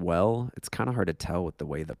oversized as well? It's kind of hard to tell with the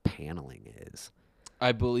way the paneling is.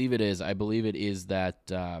 I believe it is. I believe it is that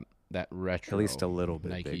that retro At least a little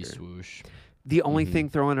bit Nike bigger. swoosh. The only thing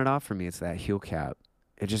throwing it off for me is that heel cap.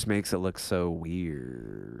 It just makes it look so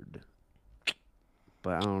weird.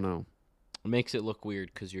 But I don't know. It makes it look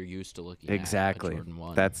weird because you're used to looking Exactly. at a Jordan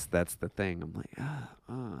 1. That's the thing. I'm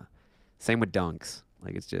like, Same with dunks.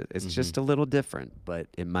 Like it's just a little different, but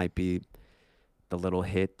it might be the little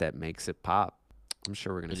hit that makes it pop. I'm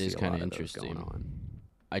sure we're gonna see a lot of those going on.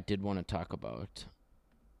 I did want to talk about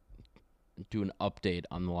do an update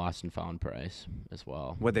on the lost and found price as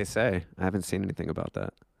well. What'd they say? I haven't seen anything about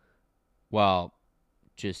that. Well,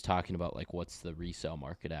 just talking about like what's the resale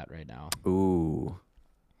market at right now. Ooh.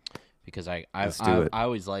 Because I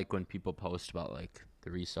always like when people post about like the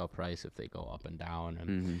resale price if they go up and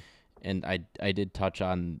down and I did touch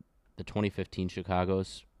on the 2015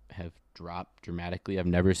 Chicago's have dropped dramatically. I've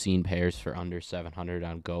never seen pairs for under 700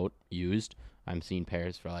 on GOAT used. I'm seeing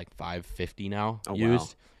pairs for like 550 now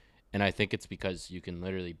used. Wow. And I think it's because you can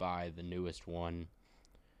literally buy the newest one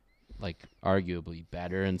like arguably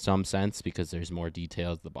better in some sense because there's more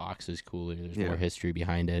details, the box is cooler, there's more history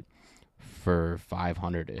behind it for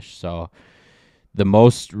 500-ish. So the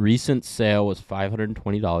most recent sale was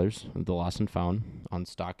 $520 of the lost and found on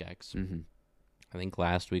StockX. I think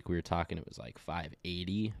last week we were talking it was like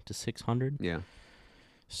 580 to 600. Yeah.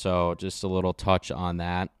 So just a little touch on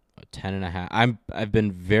that. 10.5. I've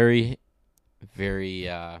been very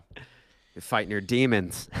you're fighting your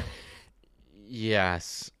demons.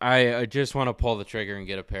 Yes. I just want to pull the trigger and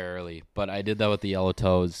get a pair early, but I did that with the yellow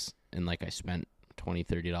toes and like I spent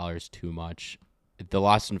 $20-$30 too much. The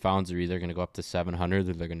lost and founds are either going to go up to 700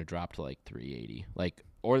 or they're going to drop to like 380. Like,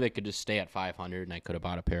 or they could just stay at 500 and I could have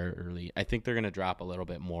bought a pair early. I think they're going to drop a little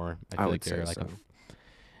bit more. I feel like they're like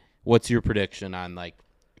what's your prediction on like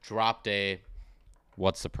drop day?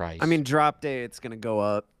 What's the price? I mean, drop day, it's going to go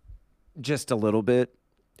up just a little bit.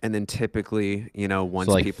 And then typically, once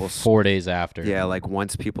so like people 4 days after. Yeah, like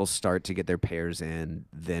once people start to get their pairs in,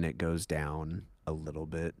 then it goes down a little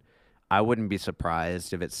bit. I wouldn't be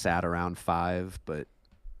surprised if it sat around 5, but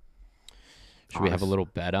should we have a little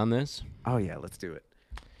bet on this? Oh yeah, let's do it.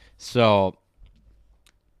 So,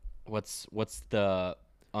 what's the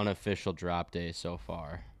unofficial drop day so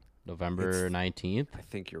far? November 19th? I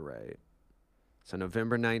think you're right. So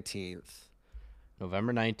November 19th.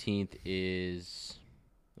 November 19th is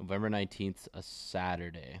a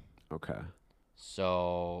Saturday. Okay.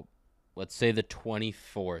 So, let's say the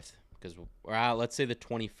 24th. Let's say the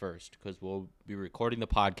 21st, because we'll be recording the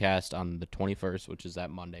podcast on the 21st, which is that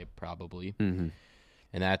Monday probably. And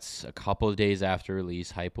that's a couple of days after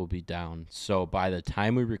release. Hype will be down. So by the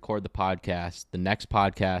time we record the podcast, the next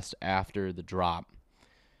podcast after the drop,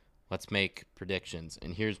 let's make predictions.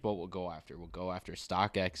 And here's what we'll go after. We'll go after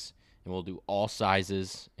StockX, and we'll do all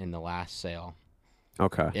sizes in the last sale.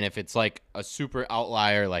 Okay. And if it's like a super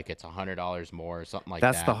outlier, like it's $100 more or something like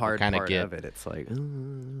That's that, the we'll hard kind of part get of it. It's like,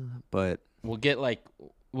 but we'll get like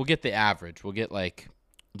we'll get the average. We'll get like,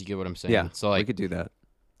 do you get what I'm saying? yeah, So we like could do that.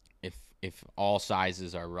 if all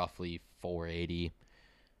sizes are roughly 480,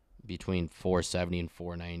 between 470 and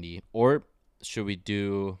 490, or should we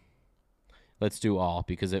do? Let's do all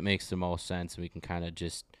because it makes the most sense. We can kind of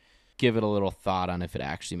just give it a little thought on if it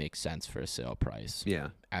actually makes sense for a sale price Yeah.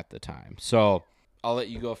 at the time. So I'll let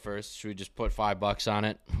you go first. Should we just put $5 on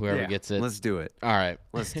it? Whoever Yeah, gets it. let's do it. All right.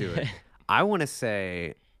 Let's do it. I want to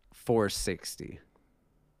say 460.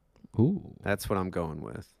 Ooh. That's what I'm going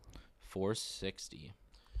with. 460.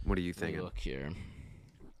 What are you Let me thinking? look here.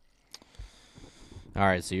 All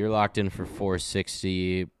right, so you're locked in for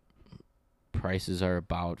 460. Prices are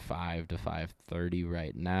about 5 to 530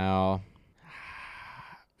 right now.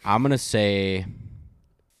 I'm going to say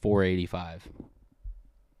 485.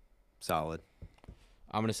 Solid.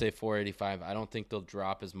 I'm going to say 485. I don't think they'll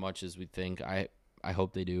drop as much as we think. I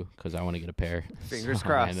hope they do because I want to get a pair. Fingers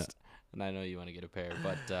crossed. I know you want to get a pair,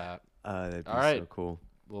 but That'd be all right. so cool.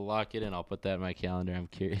 We'll lock it in. I'll put that in my calendar. I'm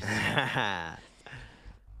curious. Yeah,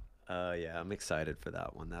 I'm excited for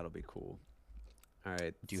that one. That'll be cool. All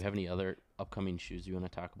right. Do you have any other upcoming shoes you want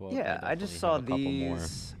to talk about? Yeah, I just saw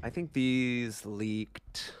these. I think these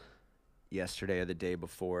leaked yesterday or the day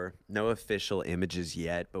before. No official images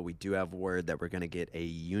yet, but we do have word that we're going to get a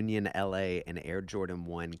Union LA and Air Jordan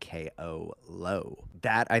 1 KO low.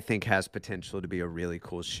 That I think has potential to be a really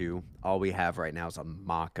cool shoe. All we have right now is a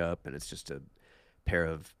mock-up, and it's just a pair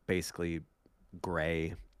of basically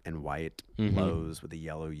gray and white lows with a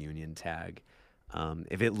yellow Union tag.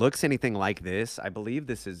 If it looks anything like this, I believe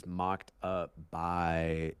this is mocked up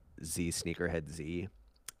by Sneakerhead Z.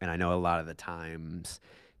 And I know a lot of the times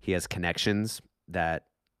he has connections that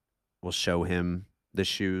will show him the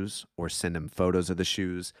shoes or send him photos of the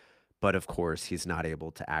shoes. But of course, he's not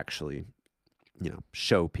able to actually,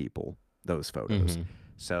 show people those photos.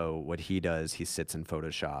 So what he does, he sits in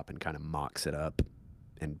Photoshop and kind of mocks it up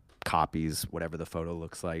and copies whatever the photo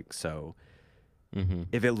looks like. So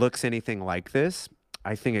if it looks anything like this,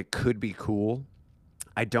 I think it could be cool.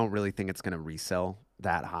 I don't really think it's going to resell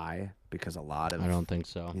that high because a lot of, I don't think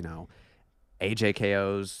so.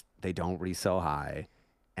 AJKOs, they don't resell high.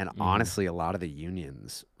 And honestly, a lot of the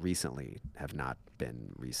Unions recently have not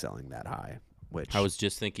been reselling that high. Which I was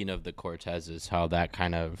just thinking of the Cortezes, how that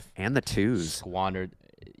kind of and the twos squandered.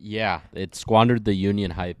 Yeah, it squandered the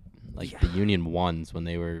Union hype, like the Union ones when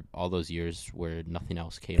they were all those years where nothing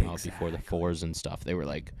else came out before the fours and stuff. They were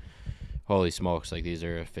like, holy smokes, like these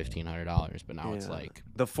are $1,500, but now it's like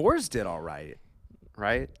the fours did all right,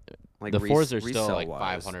 right? Like the fours are still like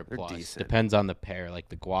resale-wise, 500 they're plus. decent. Depends on the pair. Like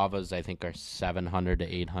the Guavas, I think are 700 to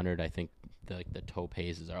 800. I think the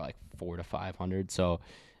Topazes are like 400 to 500. So,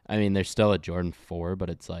 I mean, they're still a Jordan 4, but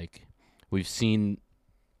it's like we've seen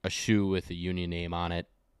a shoe with a Union name on it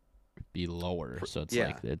be lower. So it's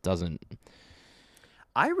like it doesn't.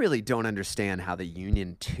 I really don't understand how the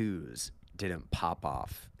Union 2s didn't pop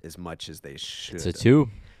off as much as they should. It's a 2.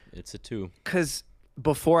 It's a 2. Because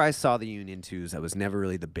before I saw the Union 2s, I was never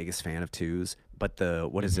really the biggest fan of 2s. But the,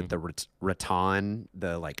 what is it, the Raton,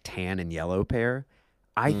 the like tan and yellow pair,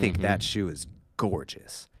 I think that shoe is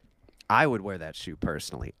gorgeous. I would wear that shoe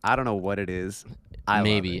personally. I don't know what it is.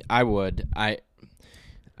 Maybe I would. I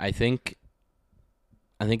think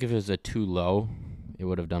if it was a too low, it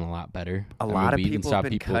would have done a lot better. A lot of people have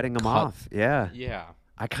been cutting them off. Yeah. Yeah.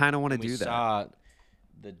 I kind of want to do that. We saw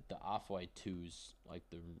the Off-White 2s, like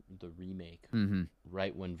the remake,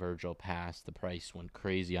 right when Virgil passed. The price went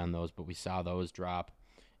crazy on those, but we saw those drop,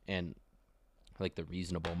 and like the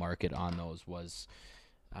reasonable market on those was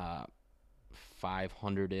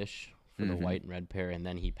 500-ish for the white and red pair, and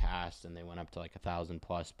then he passed, and they went up to like 1,000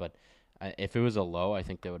 plus. But if it was a low, I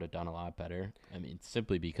think they would have done a lot better. I mean,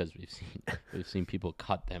 simply because we've seen people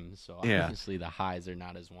cut them, so obviously the highs are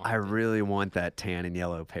not as wanted. I really want that tan and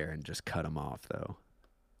yellow pair and just cut them off, though.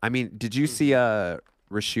 I mean, did you see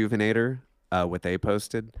Reshoevnator, what they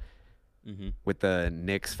posted? With the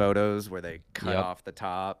Knicks photos where they cut off the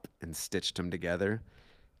top and stitched them together?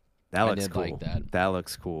 That looks cool. Like that. That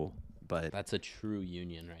looks cool. But that's a true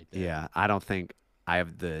Union right there. Yeah, I don't think I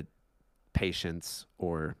have the patience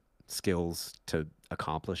or skills to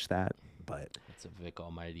accomplish that, but it's a Vic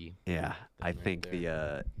Almighty. Yeah, I think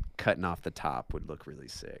the cutting off the top would look really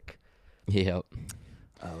sick. Yep.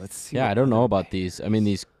 Let's see. Yeah, I don't know about these. I mean,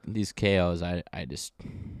 these KOs, I just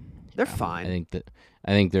they're fine.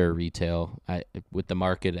 I think they're retail. With the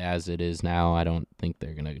market as it is now, I don't think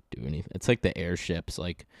they're gonna do anything. It's like the airships,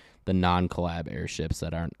 like the non-collab airships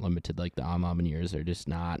that aren't limited, like the Amamuniers are just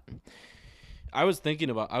not. I was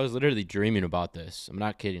literally dreaming about this. I'm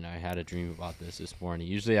not kidding. I had a dream about this morning.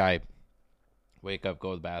 Usually I wake up,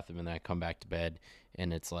 go to the bathroom, and then I come back to bed,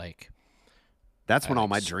 and it's like That's when all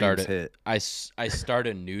my dreams hit. I start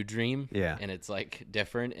a new dream, Yeah. and it's like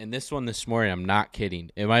different. And this one this morning, I'm not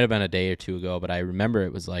kidding. It might have been a day or two ago, but I remember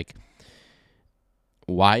it was like,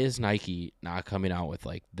 why is Nike not coming out with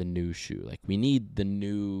like the new shoe? Like we need the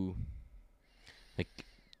new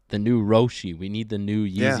Roshi. We need the new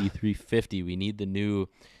Yeezy 350. We need the new,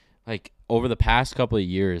 like, over the past couple of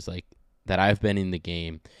years, like, that I've been in the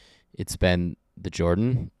game, it's been the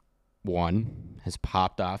Jordan 1 has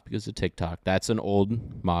popped off because of TikTok. That's an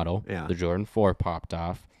old model. Yeah. The Jordan 4 popped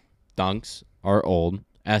off. Dunks are old.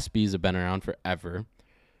 SBs have been around forever.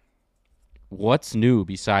 What's new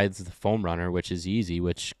besides the foam runner, which is Yeezy,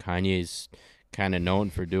 which Kanye's kind of known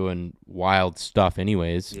for doing wild stuff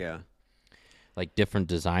anyways. Yeah. Like different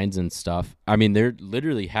designs and stuff. I mean, there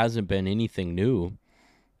literally hasn't been anything new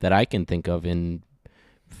that I can think of in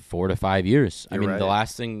 4 to 5 years. I mean, right. The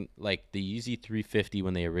last thing, like the Yeezy 350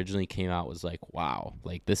 when they originally came out was like, wow,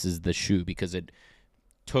 like this is the shoe, because it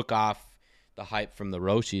took off the hype from the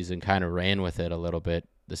Roshis and kind of ran with it a little bit.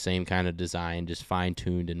 The same kind of design, just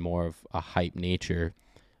fine-tuned and more of a hype nature.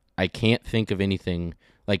 I can't think of anything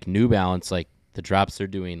like New Balance, like the drops they're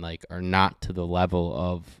doing like are not to the level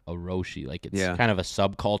of a Roshi. Like it's kind of a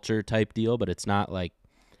subculture type deal, but it's not like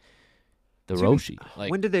the Roshi.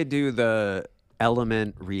 Like, when did they do the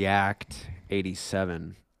Element React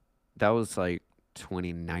 87? That was like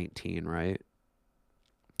 2019, right?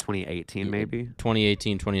 2018 maybe?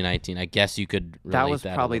 2018, 2019. I guess you could relate that was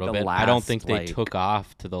that probably a little the bit. last. I don't think they took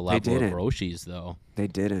off to the level of didn't. Roshis though. They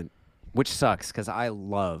didn't, which sucks because I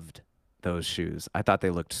loved those shoes. I thought they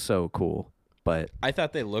looked so cool. But I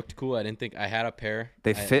thought they looked cool. I didn't think I had a pair.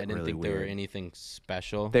 They fit really I didn't think weird. they were anything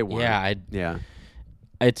special. They weren't. Yeah.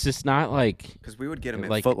 It's just not like, because we would get them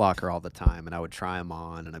like, at Foot Locker all the time, and I would try them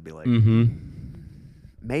on, and I'd be like,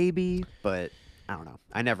 maybe, but I don't know.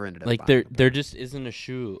 I never ended up like buying there just isn't a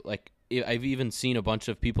shoe. Like I've even seen a bunch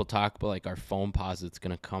of people talk about like our foam posite's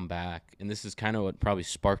gonna come back, and this is kind of what probably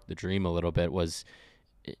sparked the dream a little bit. Was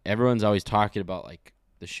everyone's always talking about like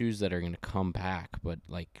the shoes that are gonna come back, but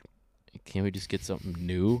like, can't we just get something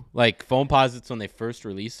new? Like foam posites when they first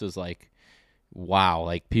released was like, wow,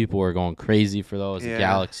 like people were going crazy for those. Yeah.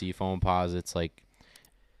 Galaxy foam posits. Like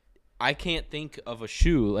I can't think of a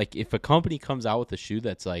shoe, like if a company comes out with a shoe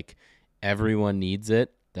that's like everyone needs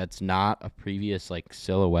it, that's not a previous like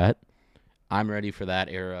silhouette, I'm ready for that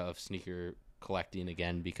era of sneaker collecting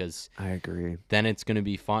again, because I agree. then it's going to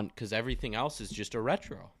be fun, because everything else is just a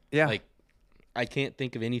retro. Yeah. Like I can't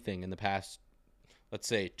think of anything in the past, let's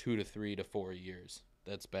say 2 to 3 to 4 years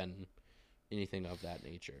that's been anything of that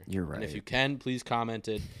nature. You're right. And if you can, please comment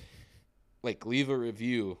it. Like, leave a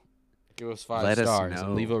review. Give us 5 Let us stars know.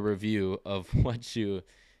 and leave a review of what shoe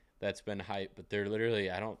that's been hyped. But they're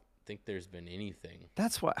literally, I don't think there's been anything.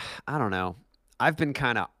 That's what, I don't know. I've been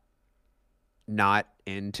kind of not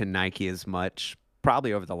into Nike as much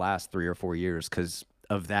probably over the last 3 or 4 years because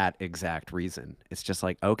of that exact reason. It's just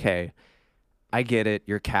like, okay, I get it.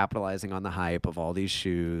 You're capitalizing on the hype of all these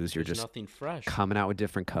shoes. You're There's just nothing fresh. coming out with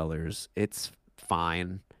different colors. It's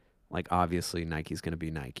fine. Like, obviously, Nike's going to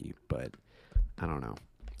be Nike, but I don't know.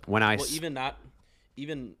 When I Well,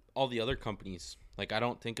 even all the other companies, like I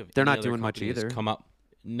don't think of They're any not other doing much company that's either. Come up,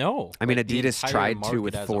 no. I mean, like, the Adidas entire tried to market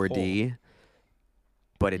with as a whole 4D,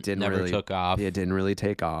 but it didn't never really took off. It didn't really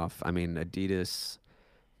take off. I mean, Adidas,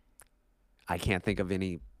 I can't think of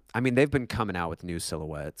any. I mean, they've been coming out with new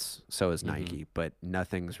silhouettes, so has Nike, but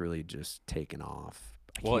nothing's really just taken off.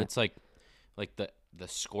 Well, it's like the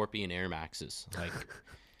Scorpion Air Maxes. Like,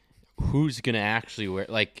 who's gonna actually wear?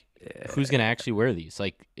 Like, who's gonna actually wear these?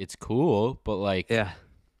 Like, it's cool, but like, yeah,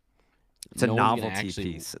 it's a no one can novelty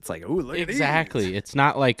actually- piece. It's like, ooh, look at these. exactly. It's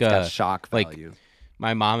not like It's got a shock like- value.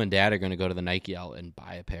 my mom and dad are gonna go to the Nike outlet and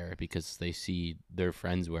buy a pair because they see their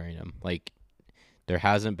friends wearing them. Like, there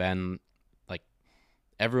hasn't been like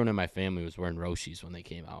everyone in my family was wearing Roshis when they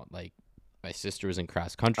came out. Like, my sister was in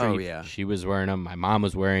cross country. Oh, yeah. She was wearing them. My mom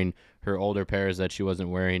was wearing her older pairs that she wasn't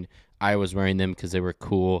wearing. I was wearing them because they were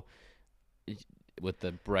cool with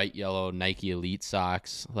the bright yellow Nike Elite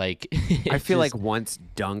socks. Like, I feel like once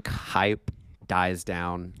Dunk hype dies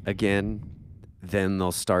down again, then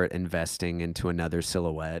they'll start investing into another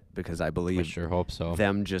silhouette because I I believe sure hope so.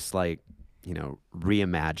 them just like,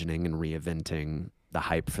 reimagining and reinventing the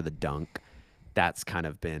hype for the Dunk. That's kind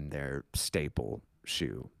of been their staple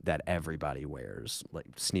shoe that everybody wears,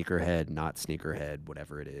 like sneakerhead, not sneakerhead,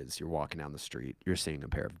 whatever it is. You're walking down the street, you're seeing a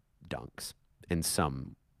pair of Dunks in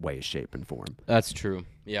some way, shape, and form. That's true.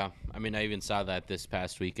 Yeah. I mean, I even saw that this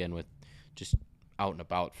past weekend with just out and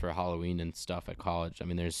about for Halloween and stuff at college. I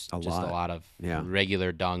mean, there's a lot of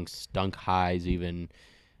regular dunks, dunk highs even.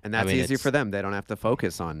 And that's easy for them. They don't have to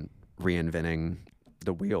focus on reinventing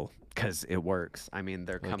the wheel because it works. I mean,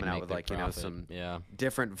 they're coming out with like, some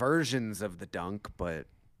different versions of the dunk, but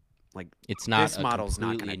like it's not this model's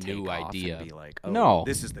not going to new take off idea. And be like, oh,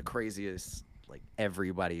 this is the craziest. Like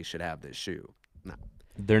everybody should have this shoe. No,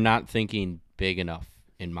 they're not thinking big enough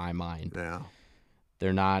in my mind. No,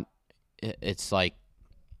 they're not. It's like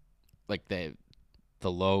the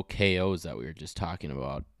low KOs that we were just talking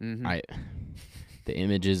about. The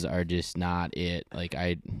images are just not it. Like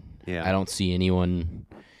I don't see anyone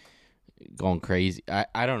going crazy.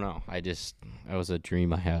 I don't know. That was a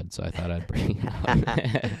dream I had, so I thought I'd bring it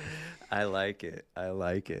up. I like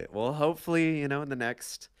it. Well, hopefully, in the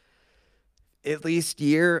next at least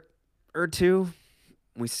year or two,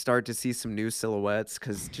 we start to see some new silhouettes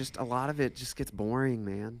because just a lot of it just gets boring,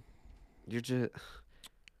 man. You're just,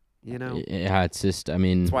 Yeah, it's just, I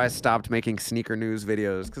mean. That's why I stopped making sneaker news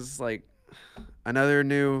videos because it's like another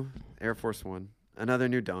new Air Force One, another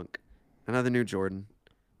new Dunk, another new Jordan.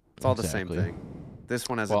 It's all the same thing. This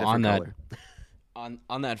one has a different color.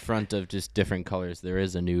 On that front of just different colors, there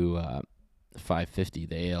is a new 550,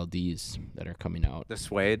 the ALDs that are coming out. The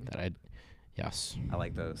suede? Yes. I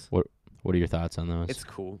like those. What are your thoughts on those? It's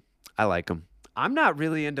cool. I like them. I'm not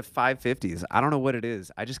really into 550s. I don't know what it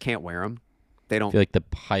is. I just can't wear them. They don't. I feel like the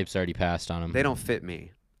hype's already passed on them. They don't fit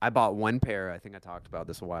me. I bought one pair. I think I talked about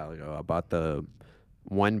this a while ago. I bought the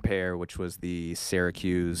one pair, which was the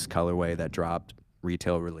Syracuse colorway that dropped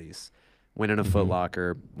retail release. Went in a Foot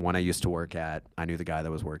Locker, one I used to work at. I knew the guy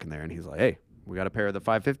that was working there, and he's like, hey, we got a pair of the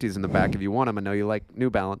 550s in the back if you want them. I know you like New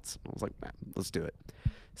Balance. I was like, let's do it.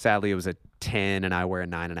 Sadly, it was a 10, and I wear a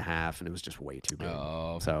 9.5, and it was just way too big.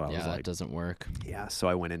 Oh, so I was like, that doesn't work. Yeah, so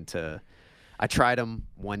I tried them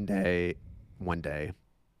one day,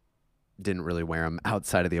 didn't really wear them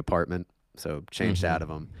outside of the apartment, so changed out of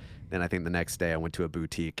them. Then I think the next day I went to a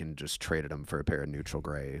boutique and just traded them for a pair of neutral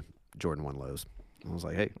gray Jordan 1 lows. I was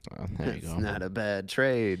like, hey, that's not a bad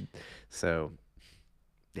trade. So,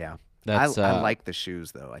 yeah. I like the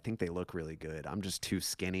shoes, though. I think they look really good. I'm just too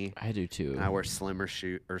skinny. I do, too. And I wear slimmer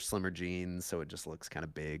jeans, so it just looks kind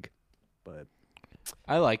of big. But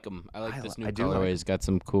I like them. I like this new colorway. It's got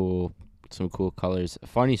some cool colors. A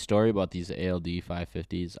funny story about these ALD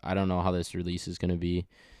 550s. I don't know how this release is going to be.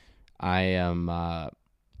 I am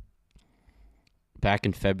back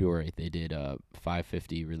in February, they did a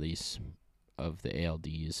 550 release of the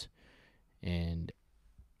ALDs, and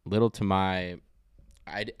little to my,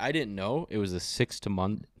 I didn't know it was a 6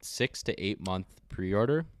 to 8 month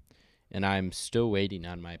pre-order, and I'm still waiting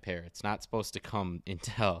on my pair. It's not supposed to come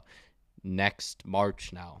until next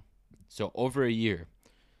March now, so over a year.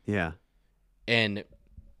 Yeah, and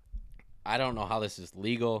I don't know how this is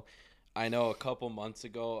legal. I know a couple months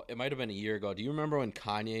ago, it might have been a year ago. Do you remember when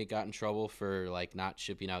Kanye got in trouble for like not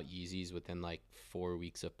shipping out Yeezys within like 4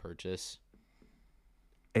 weeks of purchase?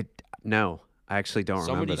 No, I actually don't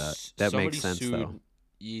remember that. That makes sense though. Somebody sued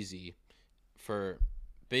Yeezy for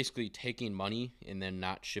basically taking money and then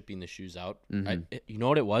not shipping the shoes out. You know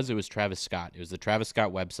what it was? It was Travis Scott. It was the Travis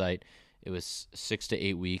Scott website. It was 6 to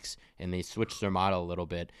 8 weeks, and they switched their model a little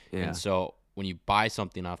bit. Yeah. And so when you buy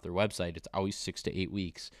something off their website, it's always 6 to 8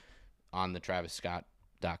 weeks on the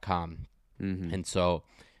TravisScott.com. And so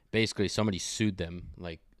basically somebody sued them,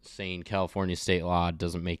 like saying California state law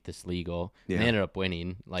doesn't make this legal. Yeah. And they ended up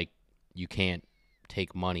winning. Like, you can't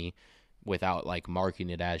take money without like marking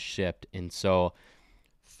it as shipped. And so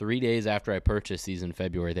 3 days after I purchased these in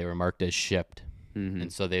February, they were marked as shipped.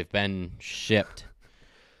 And so they've been shipped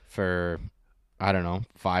for, I don't know,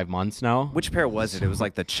 5 months now. Which pair was it? It was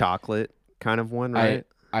like the chocolate kind of one, right?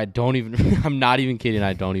 I don't even, I'm not even kidding.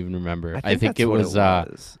 I don't even remember. I think it was or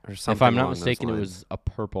something if I'm not mistaken, it was a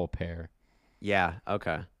purple pair. Yeah.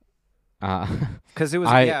 Okay. Because it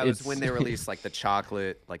was when they released like the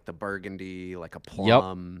chocolate, like the burgundy, like a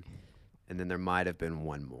plum, and then there might have been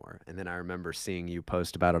one more. And then I remember seeing you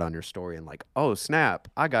post about it on your story and like, oh snap,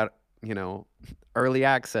 I got early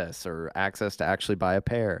access or access to actually buy a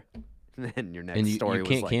pair. And then your next story was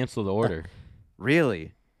like, you can't cancel the order.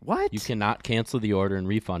 Really? What? You cannot cancel the order and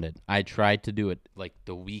refund it. I tried to do it like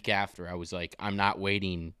the week after. I was like, I'm not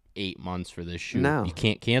waiting 8 months for this shoe. No. You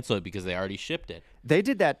can't cancel it because they already shipped it. They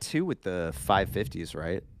did that too with the 550s,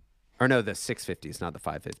 right? Or no, the 650s, not the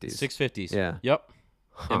 550s. 650s. Yeah. Yep.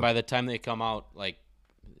 Huh. And by the time they come out, like,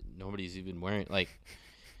 nobody's even wearing like.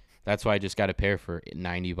 That's why I just got a pair for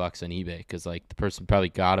 $90 on eBay because like the person probably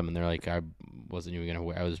got them and they're like, I wasn't even gonna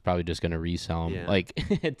wear. I was probably just gonna resell them. Yeah. Like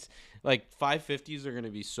it's like 550s are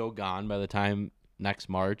gonna be so gone by the time next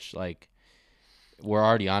March. Like we're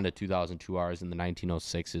already on to 2002Rs, and the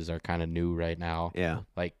 1906s are kind of new right now. Yeah.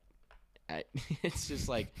 Like, it's just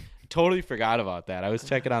like totally forgot about that. I was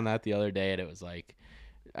checking on that the other day, and it was like,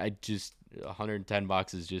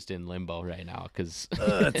 $110 is just in limbo right now because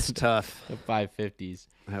It's tough. the 550s.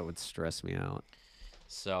 That would stress me out.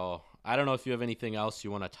 So I don't know if you have anything else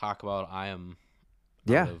you want to talk about. I am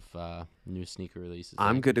Yeah. out of new sneaker releases.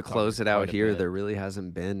 I'm good to Covered close it out quite a here. bit. There really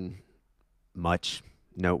hasn't been much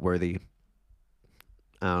noteworthy.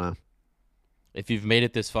 I don't know. If you've made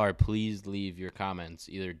it this far, please leave your comments.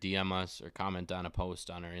 Either DM us or comment on a post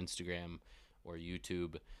on our Instagram or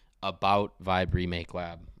YouTube about Vibe Remake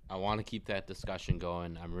Lab. I want to keep that discussion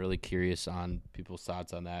going. I'm really curious on people's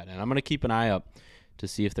thoughts on that. And I'm going to keep an eye up to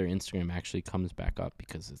see if their Instagram actually comes back up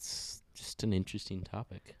because it's just an interesting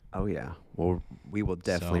topic. Oh, yeah. Well, we will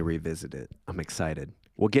definitely revisit it. I'm excited.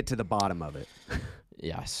 We'll get to the bottom of it.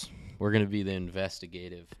 Yes. We're going to be the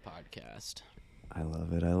investigative podcast. I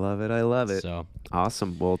love it. I love it. I love it. So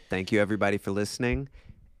Awesome. Well, thank you, everybody, for listening.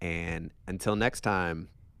 And until next time,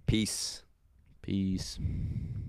 peace. Peace.